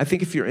thinking. I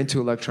think if you're into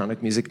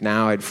electronic music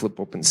now, I'd flip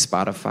open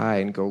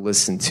Spotify and go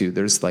listen to,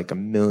 there's like a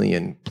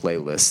million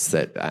playlists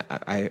that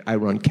I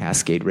run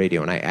Kaskade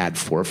Radio, and I add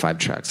 4 or 5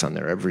 tracks on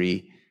there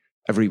every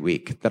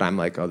week that I'm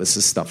like, oh, this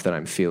is stuff that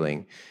I'm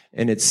feeling.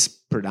 And it's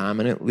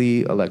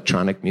predominantly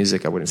electronic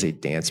music. I wouldn't say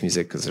dance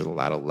music because there's a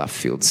lot of left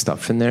field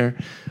stuff in there.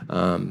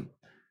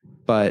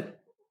 But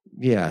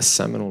yeah,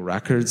 seminal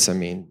records. I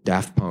mean,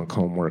 Daft Punk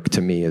Homework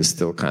to me is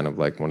still kind of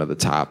like one of the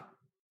top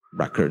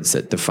records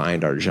that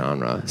defined our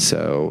genre.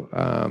 So,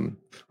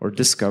 or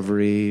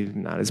Discovery,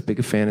 not as big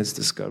a fan as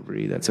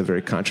Discovery. That's a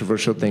very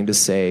controversial thing to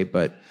say,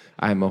 but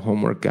I'm a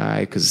Homework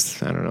guy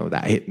because, I don't know,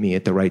 that hit me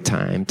at the right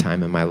time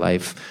in my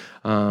life.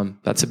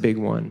 That's a big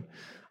one.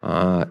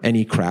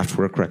 Any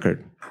Kraftwerk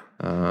record.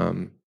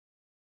 I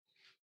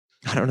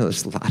don't know,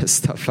 there's a lot of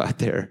stuff out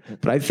there.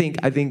 But I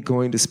think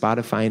going to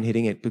Spotify and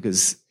hitting it,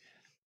 because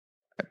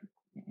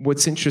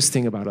what's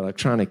interesting about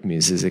electronic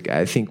music,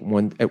 I think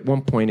at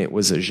one point it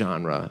was a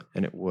genre,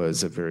 and it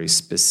was a very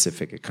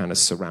specific, it kind of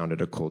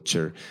surrounded a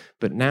culture.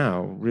 But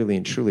now, really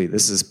and truly,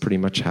 this is pretty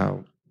much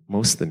how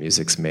most of the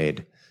music's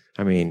made.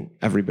 I mean,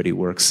 everybody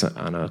works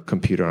on a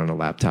computer, on a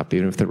laptop,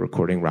 even if they're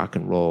recording rock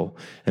and roll,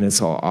 and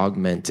it's all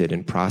augmented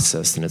and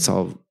processed, and it's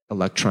all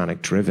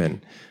electronic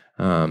driven,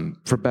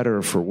 for better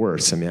or for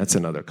worse. I mean, that's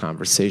another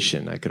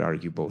conversation. I could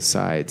argue both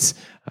sides.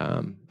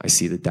 I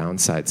see the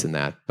downsides in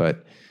that,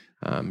 but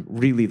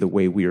really the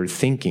way we were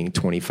thinking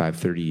 25,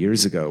 30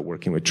 years ago,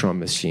 working with drum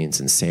machines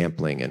and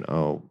sampling and,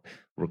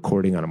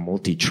 recording on a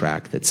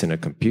multi-track that's in a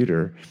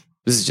computer,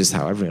 this is just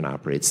how everyone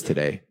operates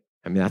today.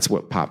 I mean, that's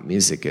what pop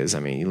music is.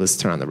 I mean, you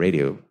turn on the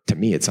radio, to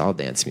me, it's all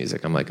dance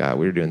music. I'm like,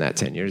 we were doing that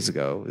 10 years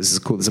ago. This is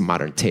cool. This is a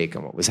modern take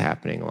on what was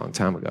happening a long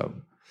time ago.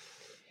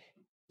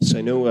 So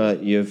I know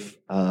we have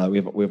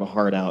a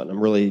hard out, and I'm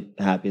really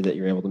happy that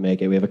you're able to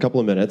make it. We have a couple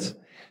of minutes.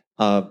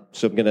 So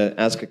I'm going to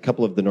ask a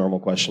couple of the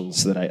normal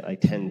questions that I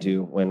tend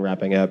to when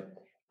wrapping up.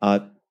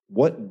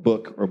 What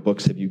book or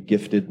books have you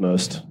gifted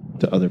most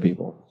to other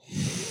people,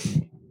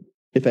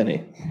 if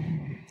any?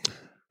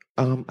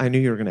 I knew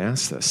you were going to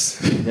ask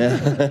this.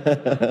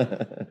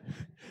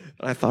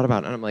 I thought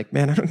about it, and I'm like,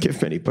 man, I don't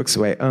give many books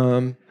away.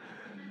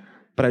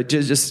 But I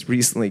just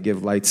recently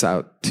give Lights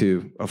Out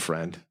to a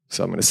friend.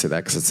 So I'm going to say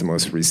that because it's the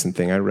most recent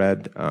thing I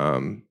read.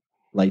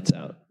 Lights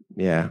Out.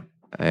 Yeah.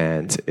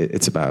 And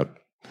it's about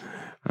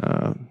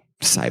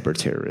cyber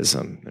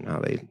terrorism and how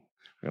they're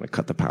going to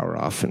cut the power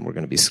off and we're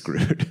going to be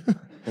screwed.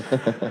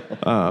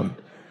 It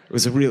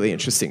was a really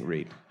interesting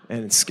read.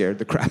 And it scared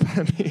the crap out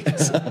of me.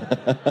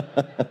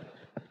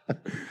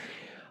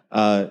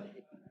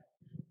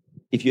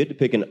 If you had to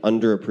pick an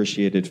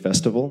underappreciated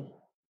festival,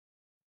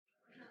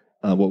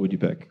 what would you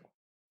pick?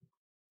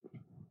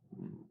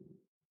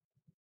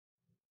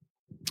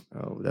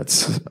 Oh,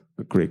 that's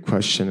a great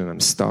question, and I'm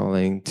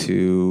stalling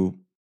to...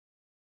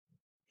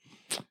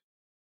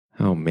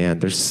 Oh, man,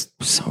 there's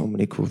so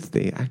many cool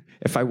things.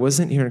 If I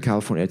wasn't here in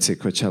California, I'd say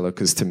Coachella,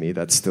 because to me,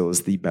 that still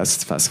is the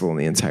best festival in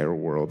the entire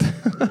world.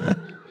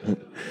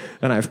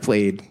 And I've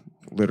played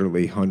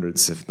literally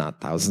hundreds, if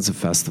not thousands of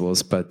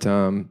festivals, but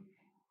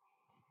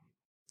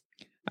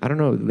I don't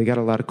know. They got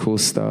a lot of cool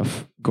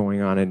stuff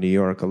going on in New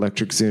York.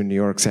 Electric Zoo in New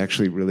York's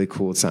actually really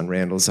cool. It's on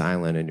Randall's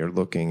Island, and you're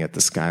looking at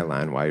the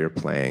skyline while you're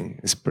playing.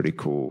 It's pretty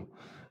cool.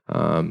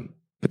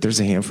 But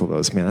there's a handful of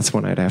those. Man, that's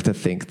one I'd have to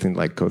think and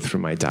like go through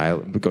my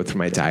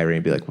diary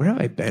and be like, where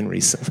have I been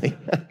recently?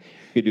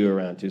 You could do a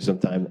round two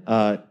sometime.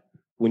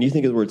 When you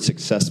think of the word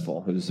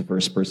successful, who's the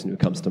first person who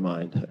comes to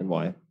mind, and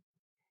why?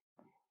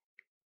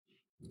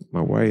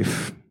 My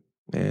wife.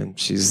 And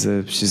she's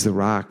the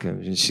rock,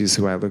 and she's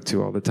who I look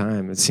to all the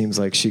time. It seems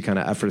like she kind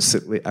of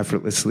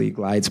effortlessly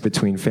glides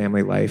between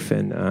family life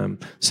and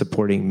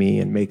supporting me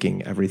and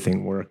making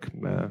everything work.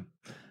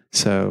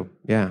 So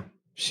yeah,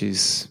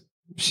 she's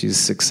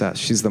success.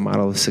 She's the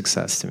model of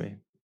success to me.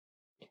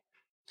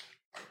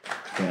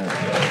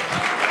 Yeah.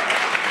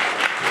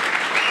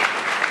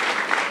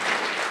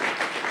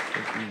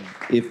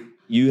 If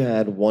you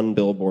had one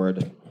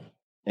billboard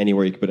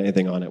anywhere you could put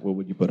anything on it, what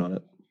would you put on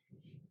it?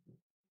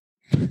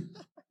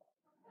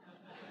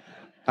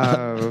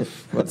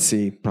 Let's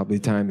see, probably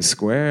Times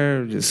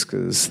Square, just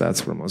because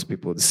that's where most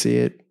people would see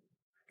it.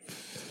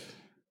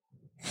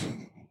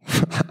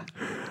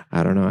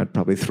 I don't know, I'd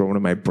probably throw one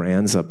of my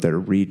brands up there,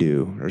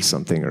 Redo or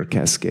something, or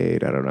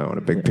Kaskade, I don't know, and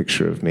a big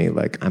picture of me,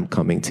 like, I'm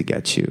coming to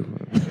get you.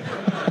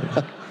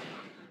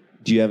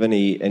 Do you have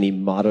any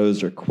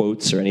mottos or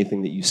quotes or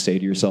anything that you say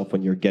to yourself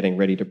when you're getting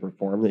ready to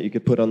perform that you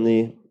could put on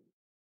the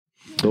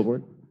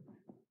billboard?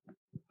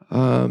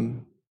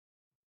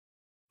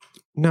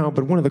 No,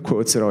 but one of the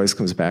quotes that always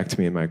comes back to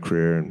me in my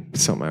career, and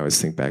something I always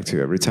think back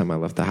to, every time I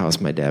left the house,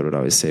 my dad would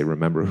always say,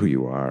 remember who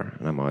you are.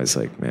 And I'm always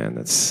like,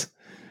 man,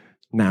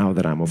 now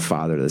that I'm a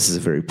father, this is a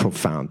very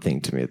profound thing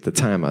to me. At the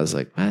time, I was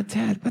like,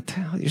 Dad, what the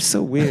hell? You're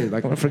so weird.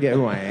 Like, I'm going to forget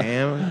who I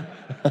am.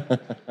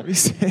 What are you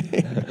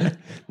saying?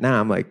 Now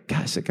I'm like,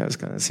 gosh, that guy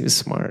he was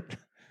smart.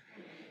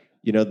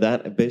 You know,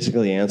 that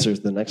basically answers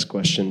the next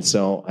question.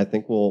 So I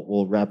think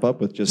we'll wrap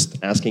up with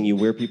just asking you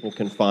where people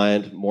can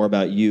find more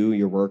about you,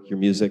 your work, your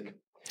music.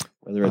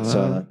 Whether it's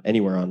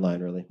anywhere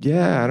online, really.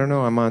 Yeah, I don't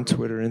know. I'm on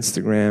Twitter,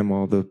 Instagram,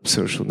 all the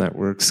social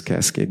networks,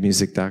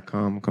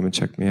 kaskademusic.com. Come and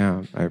check me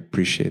out. I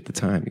appreciate the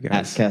time, you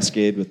guys. At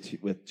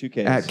Kaskade with two Ks.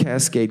 At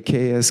Kaskade,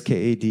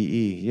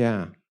 Kaskade.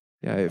 Yeah.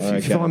 Yeah,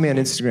 if you follow me on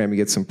Instagram, you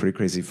get some pretty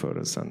crazy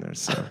photos on there.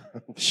 So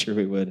I'm sure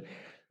we would.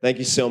 Thank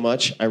you so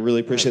much. I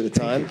really appreciate the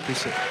time.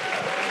 Appreciate it.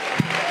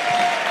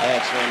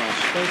 Thanks very much.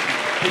 Thank you.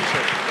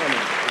 Appreciate it.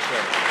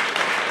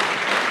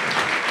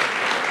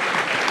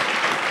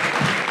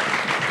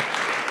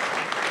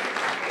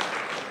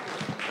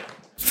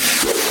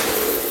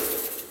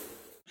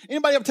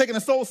 Anybody ever taken a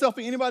soul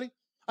selfie? Anybody?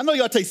 I know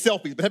y'all take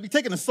selfies, but have you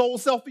taken a soul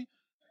selfie?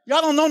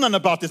 Y'all don't know nothing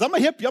about this. I'm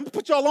going to hip you. I'm going to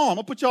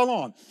put y'all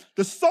on.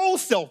 The soul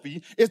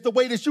selfie is the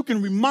way that you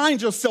can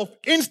remind yourself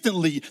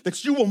instantly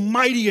that you were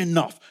mighty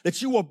enough,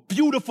 that you were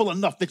beautiful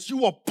enough, that you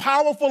were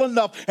powerful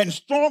enough and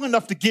strong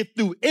enough to get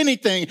through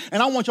anything.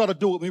 And I want y'all to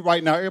do it with me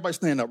right now. Everybody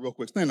stand up real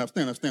quick. Stand up.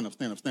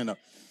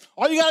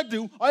 All you got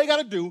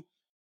to do,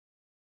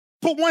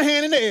 put one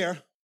hand in the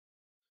air,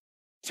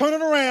 turn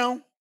it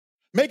around,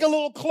 make a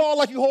little claw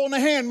like you're holding a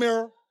hand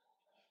mirror,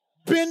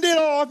 bend it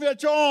off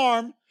at your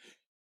arm,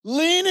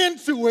 lean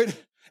into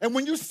it, and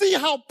when you see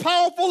how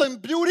powerful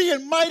and beauty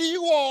and mighty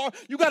you are,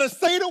 you got to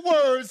say the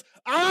words,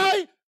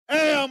 I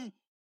am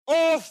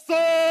awesome.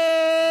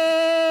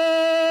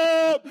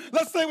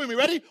 Let's say it with me.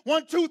 Ready?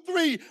 1, 2,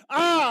 3.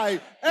 I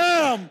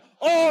am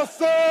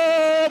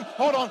awesome.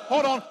 Hold on.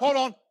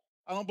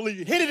 I don't believe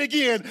you. Hit it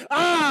again.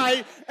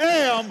 I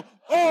am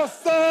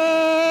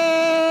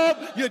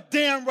awesome. You're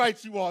damn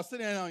right you are. Sit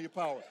down on your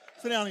power.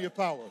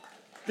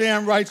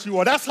 Damn right you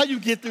are. That's how you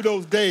get through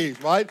those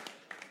days, right?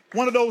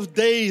 One of those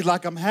days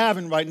like I'm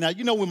having right now.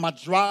 You know when my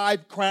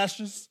drive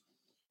crashes,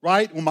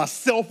 right? When my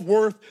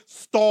self-worth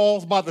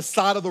stalls by the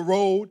side of the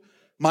road,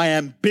 my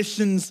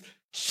ambitions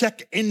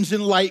check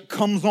engine light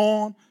comes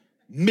on,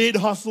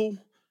 mid-hustle,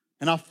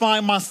 and I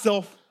find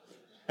myself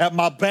at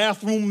my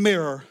bathroom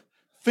mirror,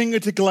 finger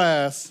to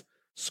glass,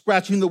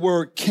 scratching the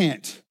word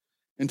can't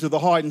into the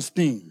hardened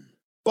steam.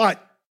 But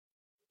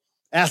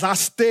as I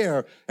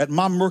stare at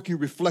my murky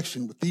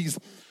reflection with these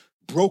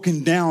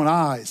broken down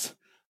eyes,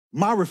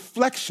 my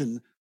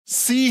reflection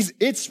sees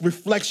its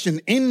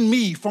reflection in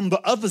me from the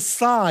other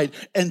side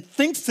and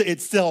thinks to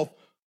itself,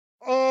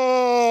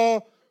 I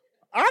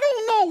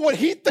don't know what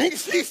he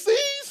thinks he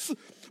sees,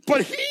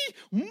 but he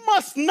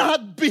must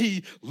not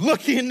be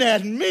looking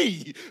at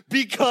me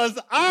because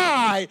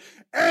I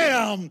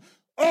am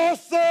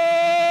awesome.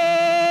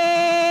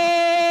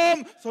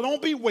 So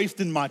don't be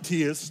wasting my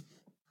tears.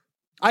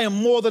 I am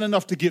more than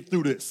enough to get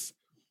through this.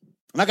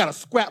 And I got a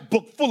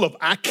scrapbook full of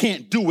I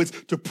can't do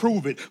it to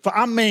prove it. For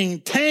I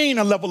maintain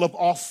a level of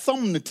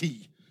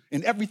awesomeness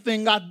in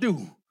everything I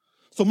do.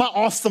 So my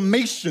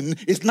awesomation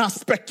is not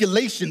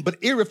speculation,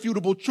 but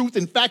irrefutable truth.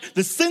 In fact,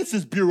 the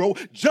Census Bureau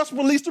just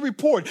released a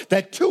report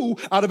that 2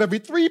 out of every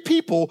 3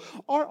 people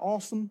are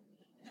awesome.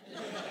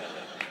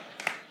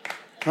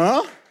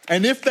 Huh?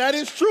 And if that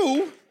is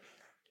true,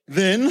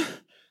 then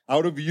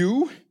out of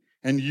you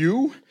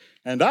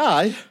and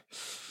I,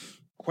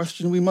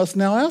 question we must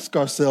now ask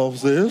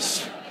ourselves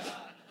is,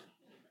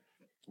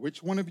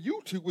 which one of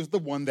you 2 is the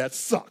one that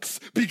sucks?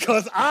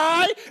 Because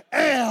I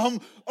am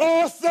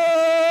awesome!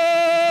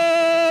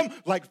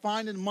 Like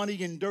finding money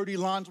in dirty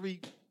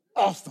laundry,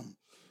 awesome.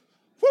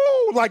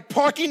 Woo! Like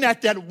parking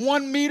at that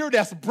 1 meter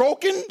that's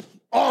broken,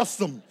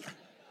 awesome.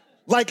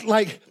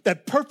 Like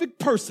that perfect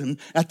person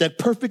at that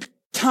perfect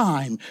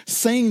time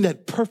saying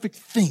that perfect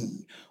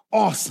thing,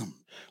 awesome.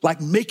 Like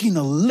making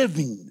a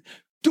living,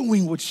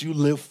 doing what you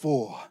live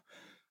for.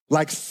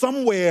 Like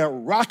somewhere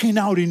rocking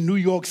out in New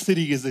York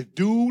City is a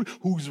dude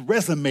whose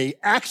resume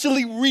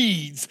actually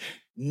reads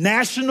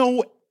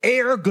National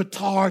Air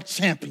Guitar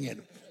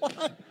Champion.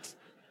 What?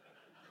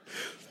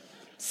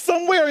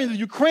 Somewhere in the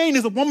Ukraine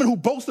is a woman who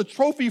boasts a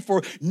trophy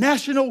for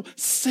National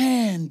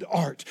Sand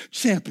Art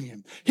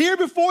Champion. Here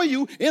before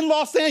you in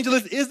Los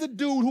Angeles is a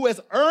dude who has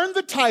earned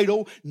the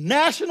title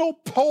National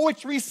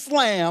Poetry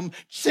Slam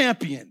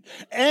Champion.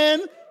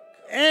 And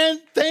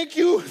thank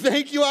you,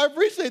 I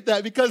appreciate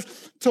that, because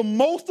to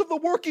most of the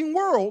working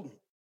world,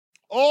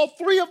 all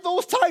 3 of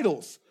those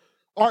titles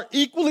are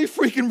equally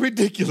freaking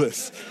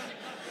ridiculous.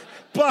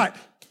 But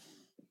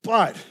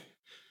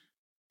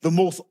the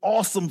most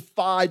awesome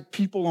 5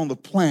 people on the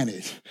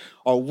planet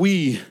are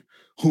we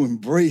who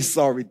embrace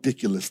our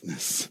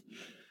ridiculousness.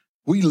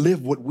 We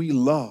live what we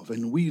love,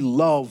 and we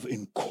love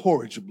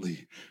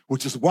incorrigibly,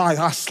 which is why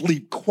I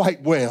sleep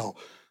quite well,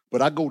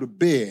 but I go to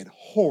bed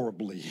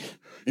horribly.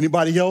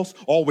 Anybody else?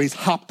 Always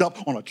hopped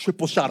up on a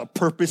triple shot of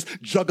purpose,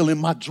 juggling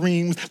my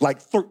dreams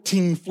like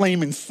 13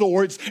 flaming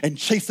swords and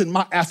chasing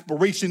my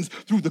aspirations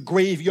through the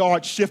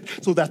graveyard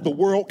shift so that the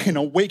world can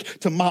awake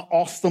to my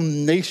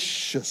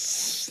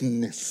awesomeness.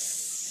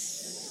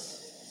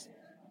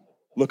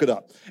 Look it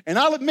up. And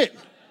I'll admit,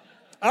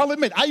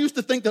 I used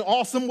to think that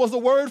awesome was a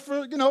word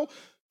for,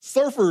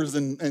 surfers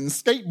and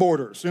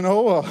skateboarders,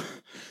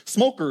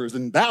 smokers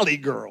and valley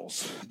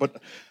girls.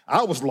 But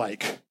I was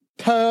like,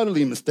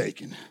 totally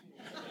mistaken.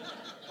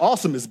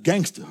 Awesome is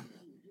gangster.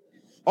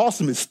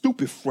 Awesome is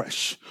stupid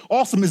fresh.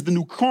 Awesome is the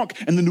new crunk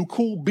and the new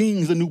cool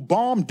beans, the new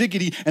bomb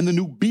diggity and the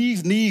new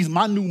bee's knees,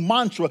 my new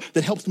mantra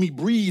that helps me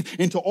breathe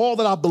into all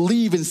that I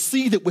believe and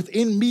see that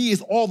within me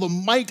is all the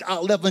might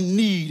I'll ever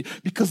need,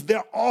 because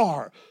there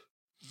are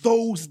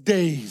those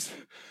days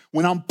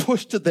when I'm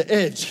pushed to the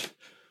edge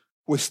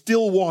where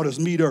still waters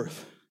meet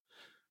earth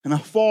and I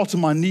fall to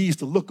my knees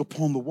to look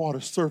upon the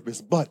water's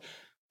surface. But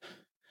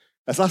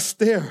as I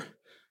stare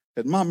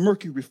at my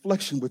murky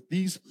reflection with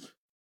these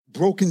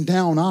broken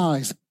down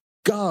eyes,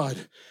 God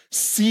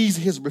sees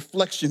his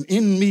reflection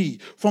in me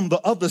from the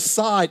other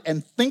side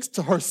and thinks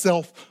to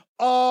herself,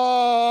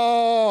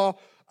 I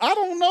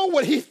don't know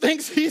what he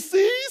thinks he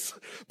sees,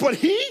 but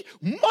he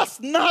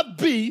must not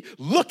be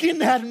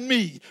looking at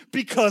me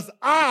because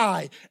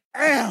I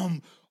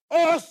am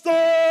awesome.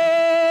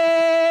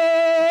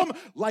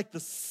 Like the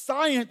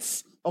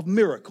science of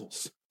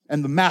miracles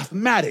and the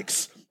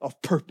mathematics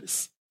of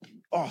purpose.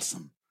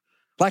 Awesome.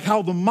 Like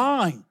how the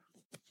mind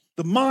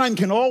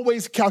can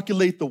always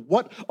calculate the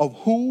what of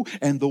who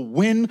and the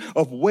when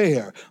of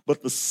where,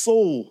 but the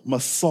soul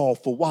must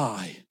solve for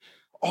why.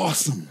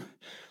 Awesome.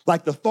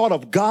 Like the thought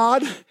of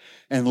God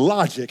and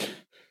logic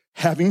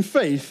having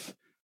faith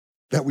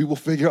that we will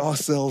figure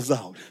ourselves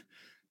out.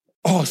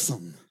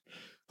 Awesome.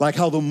 Like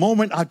how the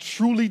moment I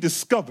truly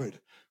discovered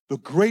the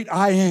great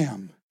I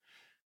am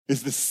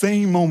is the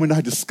same moment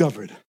I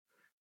discovered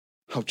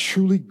how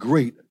truly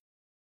great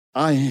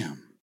I am.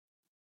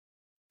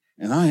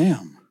 And I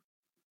am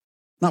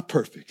not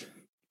perfect,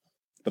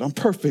 but I'm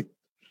perfect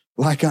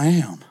like I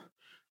am.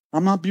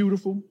 I'm not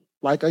beautiful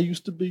like I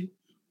used to be.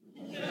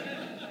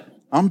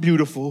 I'm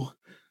beautiful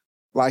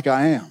like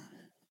I am.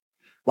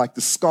 Like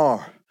the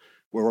scar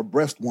where a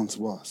breast once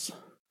was.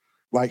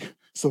 Like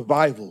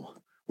survival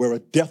where a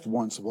death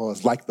once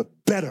was. Like the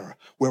better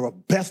where a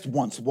best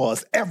once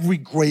was. Every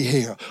gray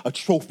hair, a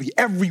trophy.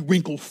 Every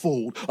wrinkled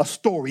fold, a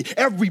story.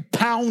 Every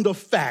pound of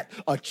fat,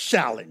 a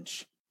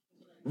challenge.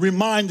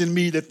 Reminding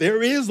me that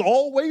there is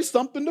always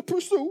something to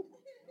pursue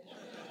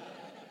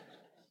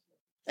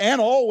and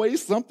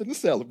always something to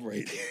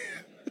celebrate.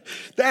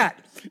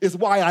 That is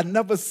why I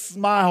never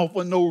smile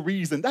for no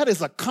reason. That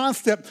is a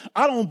concept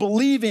I don't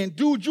believe in.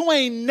 Dude, you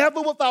ain't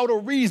never without a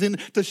reason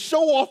to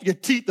show off your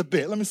teeth a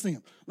bit. Let me see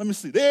them. Let me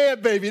see. There,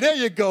 baby. There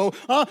you go.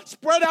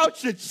 Spread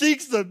out your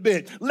cheeks a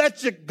bit.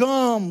 Let your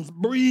gums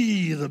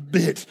breathe a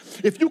bit.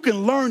 If you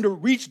can learn to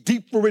reach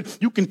deep for it,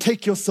 you can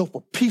take yourself a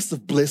piece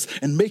of bliss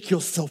and make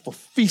yourself a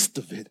feast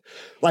of it.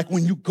 Like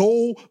when you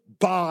go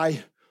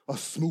buy a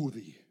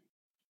smoothie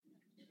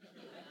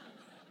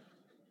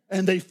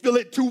and they fill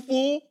it too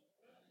full,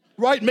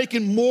 right?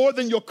 Making more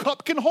than your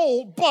cup can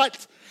hold,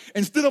 but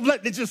instead of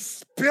letting it just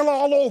spill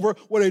all over,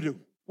 what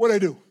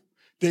do?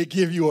 They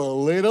give you a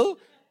little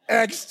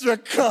extra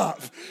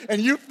cup,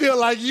 and you feel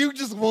like you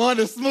just won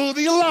a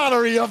smoothie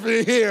lottery up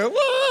in here.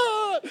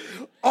 What?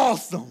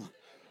 Awesome.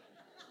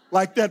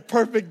 Like that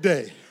perfect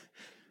day.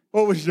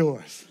 What was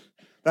yours?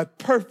 That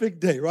perfect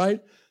day,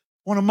 right?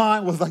 One of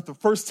mine was like the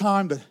first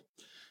time the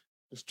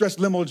stretch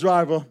limo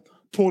driver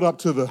pulled up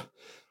to the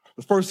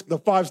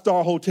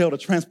five-star hotel to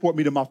transport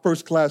me to my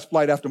first-class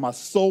flight after my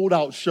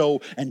sold-out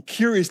show, and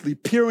curiously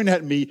peering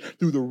at me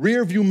through the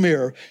rearview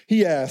mirror,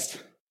 he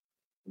asked,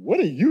 "What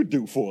do you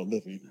do for a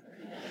living?"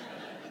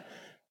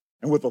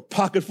 And with a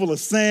pocket full of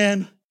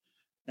sand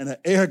and an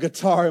air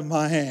guitar in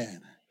my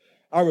hand,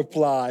 I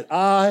replied,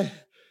 "I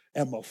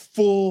am a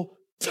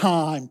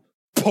full-time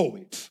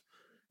poet.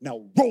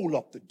 Now roll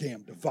up the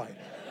damn divider."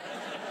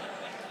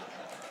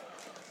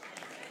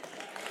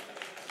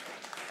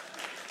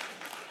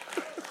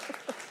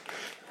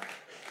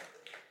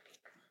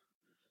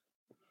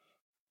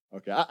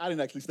 Okay, I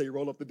didn't actually say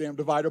roll up the damn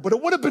divider, but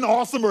it would have been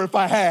awesomer if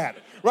I had,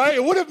 right?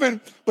 It would have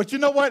been, but you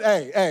know what?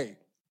 Hey,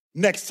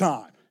 next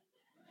time.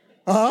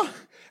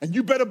 And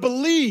you better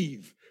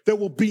believe there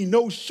will be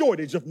no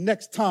shortage of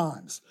next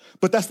times.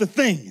 But that's the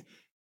thing.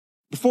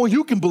 Before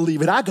you can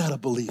believe it, I gotta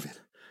believe it.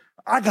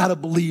 I gotta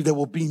believe there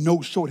will be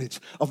no shortage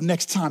of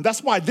next time.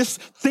 That's why this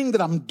thing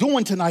that I'm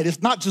doing tonight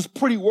is not just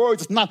pretty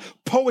words. It's not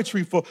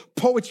poetry for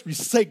poetry's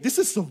sake. This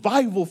is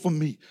survival for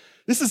me.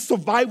 This is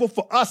survival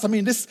for us. I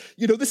mean, this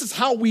is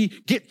how we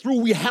get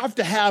through. We have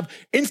to have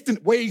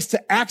instant ways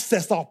to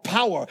access our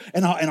power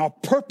and our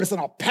purpose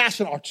and our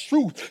passion, our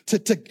truth, to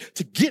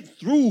get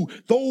through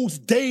those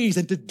days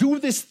and to do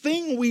this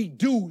thing we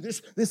do,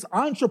 this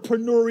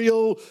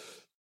entrepreneurial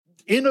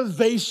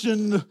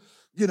innovation,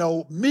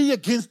 me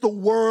against the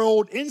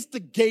world,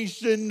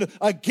 instigation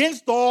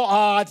against all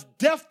odds,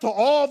 death to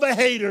all the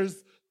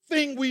haters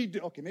thing we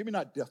do. Okay, maybe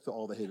not death to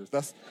all the haters.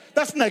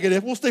 That's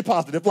negative. We'll stay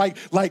positive. Like,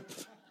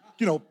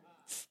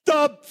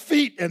 stub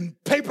feet and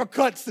paper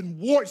cuts and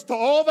warts to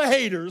all the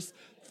haters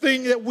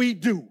thing that we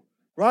do,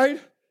 right?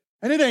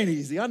 And it ain't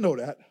easy. I know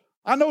that.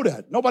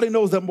 Nobody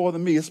knows that more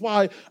than me. It's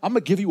why I'm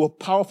going to give you a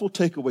powerful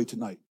takeaway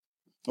tonight,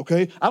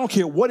 okay? I don't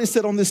care what is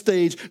said on this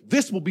stage.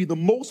 This will be the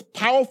most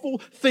powerful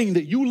thing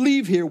that you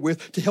leave here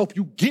with to help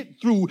you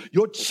get through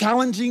your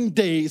challenging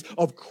days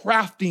of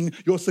crafting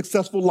your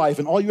successful life.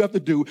 And all you have to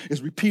do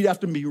is repeat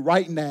after me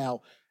right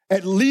now.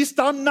 At least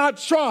I'm not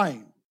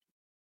trying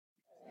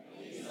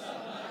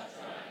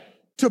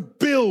to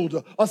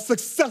build a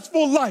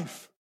successful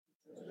life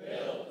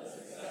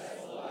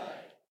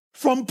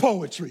from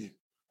poetry.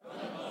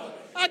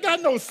 I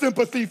got no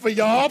sympathy for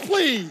y'all,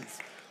 please.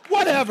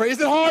 Whatever. Is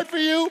it hard for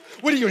you?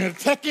 What are you in the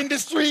tech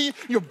industry?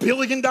 Your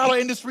billion-dollar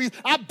industries?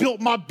 I built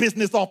my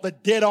business off the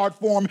dead art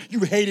form you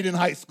hated in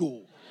high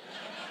school.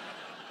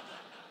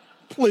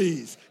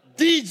 Please.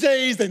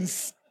 DJs and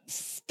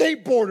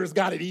skateboarders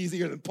got it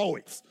easier than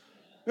poets.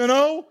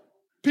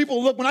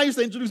 People look, when I used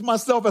to introduce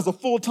myself as a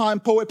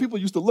full-time poet, people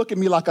used to look at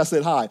me like I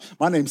said, "Hi,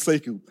 my name's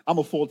Sekou. I'm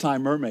a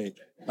full-time mermaid.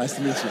 Nice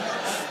to meet you."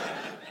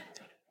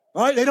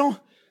 All right, they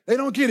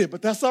don't get it,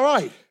 but that's all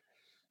right.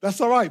 That's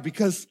all right,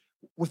 because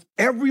with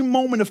every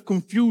moment of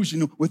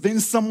confusion within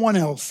someone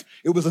else,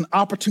 it was an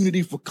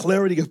opportunity for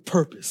clarity of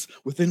purpose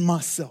within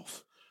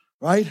myself,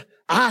 right?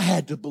 I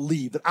had to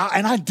believe that,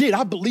 I did.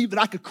 I believed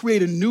that I could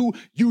create a new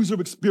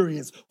user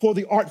experience for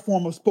the art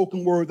form of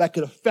spoken word that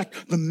could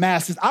affect the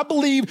masses. I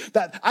believed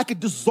that I could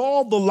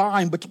dissolve the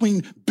line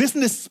between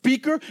business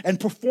speaker and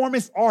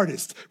performance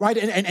artist, right?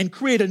 And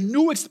create a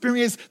new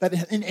experience that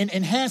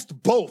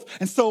enhanced both.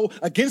 And so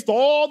against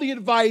all the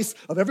advice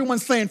of everyone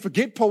saying,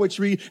 forget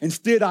poetry,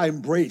 instead I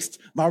embraced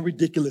my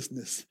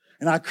ridiculousness.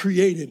 And I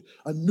created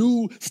a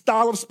new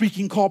style of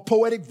speaking called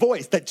poetic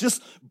voice that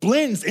just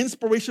blends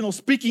inspirational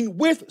speaking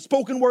with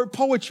spoken word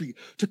poetry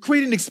to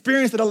create an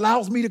experience that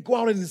allows me to go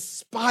out and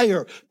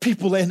inspire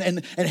people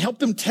and help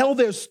them tell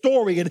their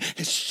story and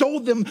show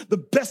them the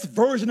best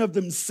version of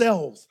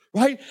themselves,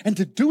 right? And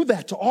to do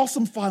that, to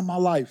awesomefy my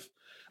life,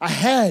 I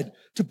had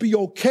to be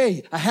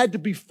okay. I had to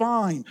be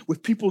fine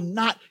with people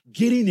not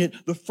getting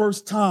it the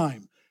first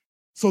time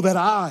so that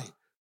I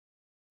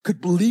could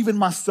believe in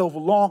myself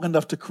long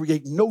enough to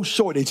create no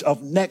shortage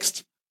of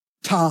next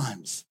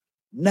times.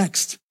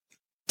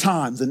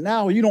 And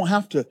now you don't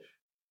have to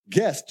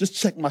guess, just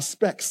check my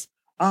specs.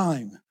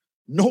 I'm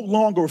No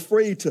longer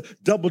afraid to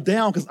double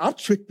down because I've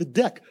tricked the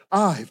deck.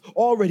 I've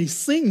already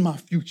seen my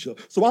future,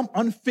 so I'm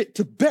unfit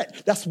to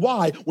bet. That's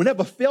why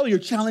whenever failure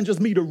challenges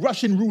me to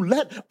Russian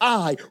roulette,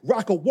 I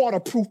rock a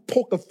waterproof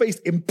poker face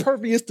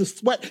impervious to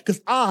sweat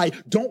because I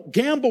don't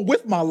gamble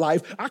with my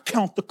life. I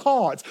count the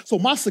cards. So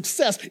my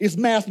success is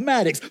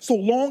mathematics. So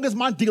long as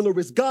my dealer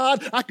is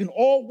God, I can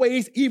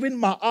always even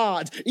my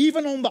odds.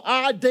 Even on the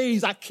odd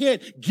days I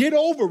can't get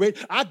over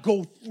it, I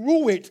go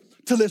through it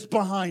till it's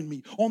behind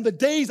me. On the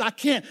days I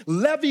can't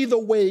levy the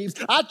waves,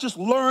 I just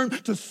learn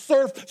to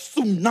surf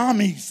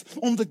tsunamis.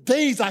 On the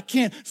days I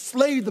can't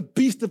slay the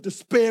beast of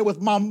despair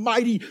with my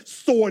mighty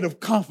sword of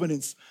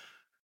confidence,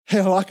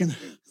 hell, I can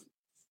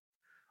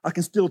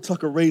still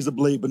tuck a razor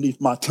blade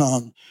beneath my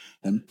tongue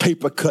and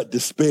paper cut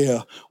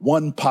despair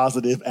one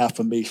positive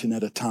affirmation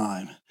at a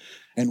time.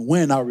 And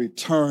when I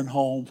return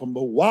home from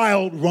the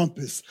wild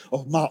rumpus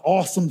of my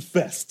awesome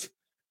fest,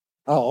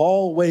 I'll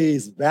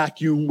always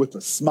vacuum with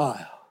a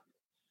smile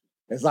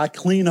as I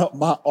clean up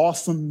my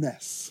awesome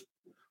mess.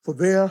 For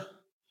there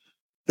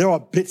are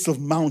bits of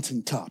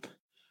mountaintop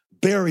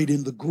buried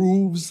in the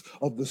grooves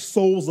of the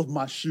soles of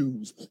my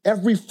shoes.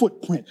 Every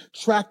footprint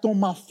tracked on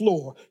my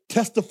floor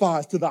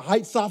testifies to the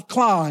heights I've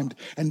climbed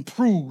and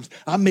proves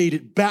I made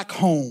it back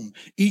home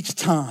each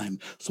time.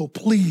 So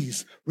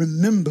please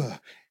remember,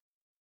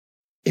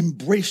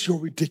 embrace your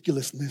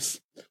ridiculousness.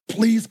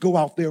 Please go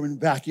out there and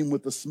vacuum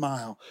with a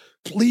smile.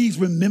 Please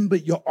remember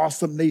your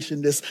awesome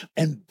nationness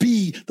and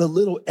be the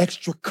little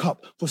extra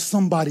cup for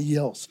somebody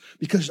else.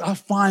 Because I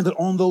find that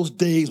on those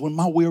days when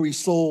my weary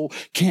soul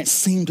can't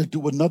seem to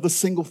do another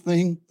single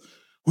thing,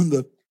 when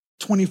the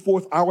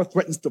 24th hour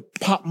threatens to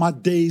pop my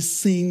day's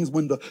seams,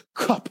 when the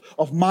cup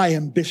of my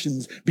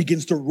ambitions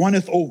begins to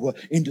runneth over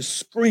into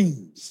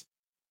screams,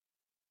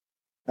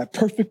 that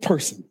perfect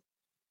person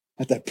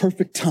at that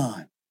perfect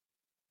time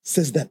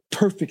says that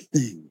perfect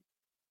thing.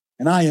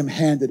 And I am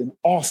handed an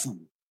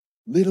awesome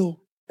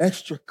little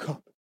extra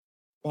cup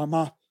by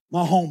my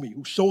homie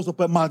who shows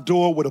up at my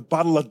door with a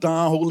bottle of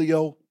Don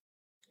Julio,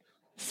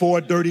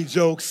 4 dirty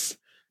jokes,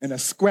 and a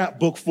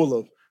scrapbook full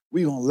of,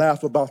 we gonna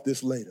laugh about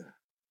this later.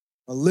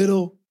 A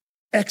little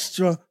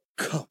extra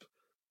cup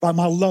by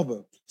my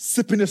lover,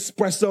 sipping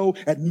espresso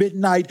at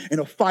midnight in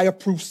a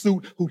fireproof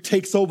suit who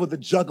takes over the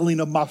juggling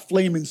of my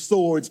flaming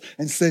swords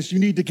and says, you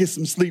need to get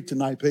some sleep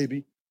tonight,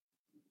 baby.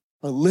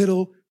 A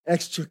little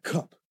extra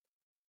cup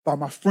by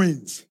my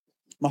friends,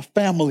 my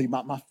family,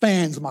 my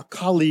fans, my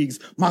colleagues,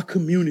 my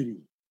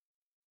community.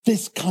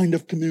 This kind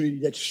of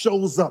community that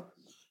shows up,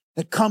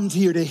 that comes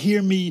here to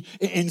hear me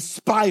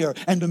inspire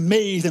and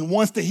amaze and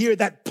wants to hear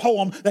that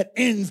poem that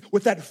ends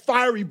with that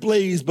fiery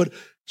blaze, but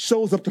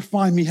shows up to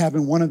find me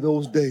having one of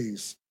those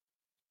days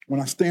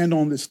when I stand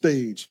on this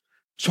stage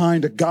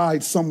trying to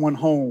guide someone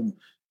home,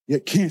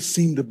 yet can't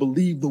seem to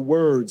believe the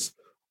words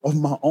of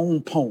my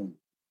own poem.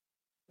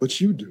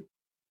 But you do.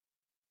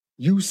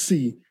 You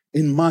see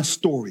in my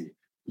story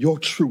your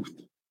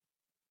truth,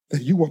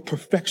 that you are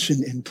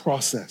perfection in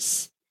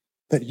process,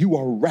 that you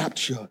are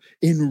rapture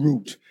en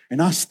route.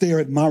 And I stare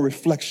at my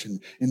reflection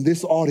in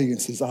this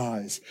audience's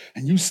eyes,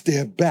 and you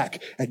stare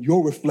back at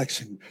your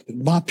reflection that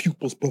my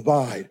pupils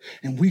provide,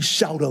 and we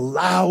shout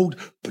aloud,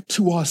 but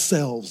to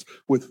ourselves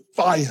with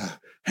fire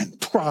and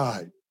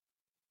pride.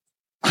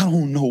 I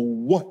don't know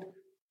what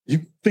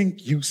you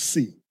think you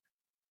see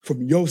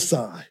from your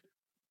side,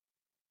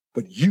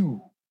 but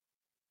you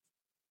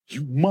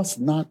must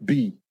not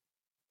be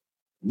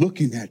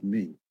looking at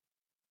me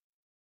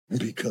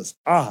because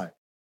I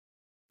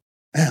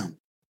am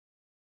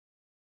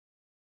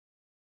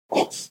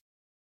awesome.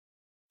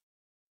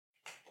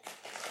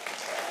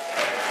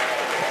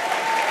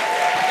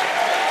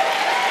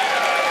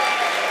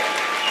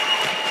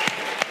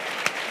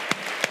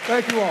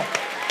 Thank you all.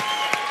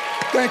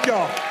 Thank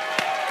y'all.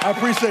 I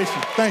appreciate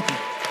you. Thank you.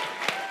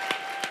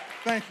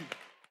 Thank you.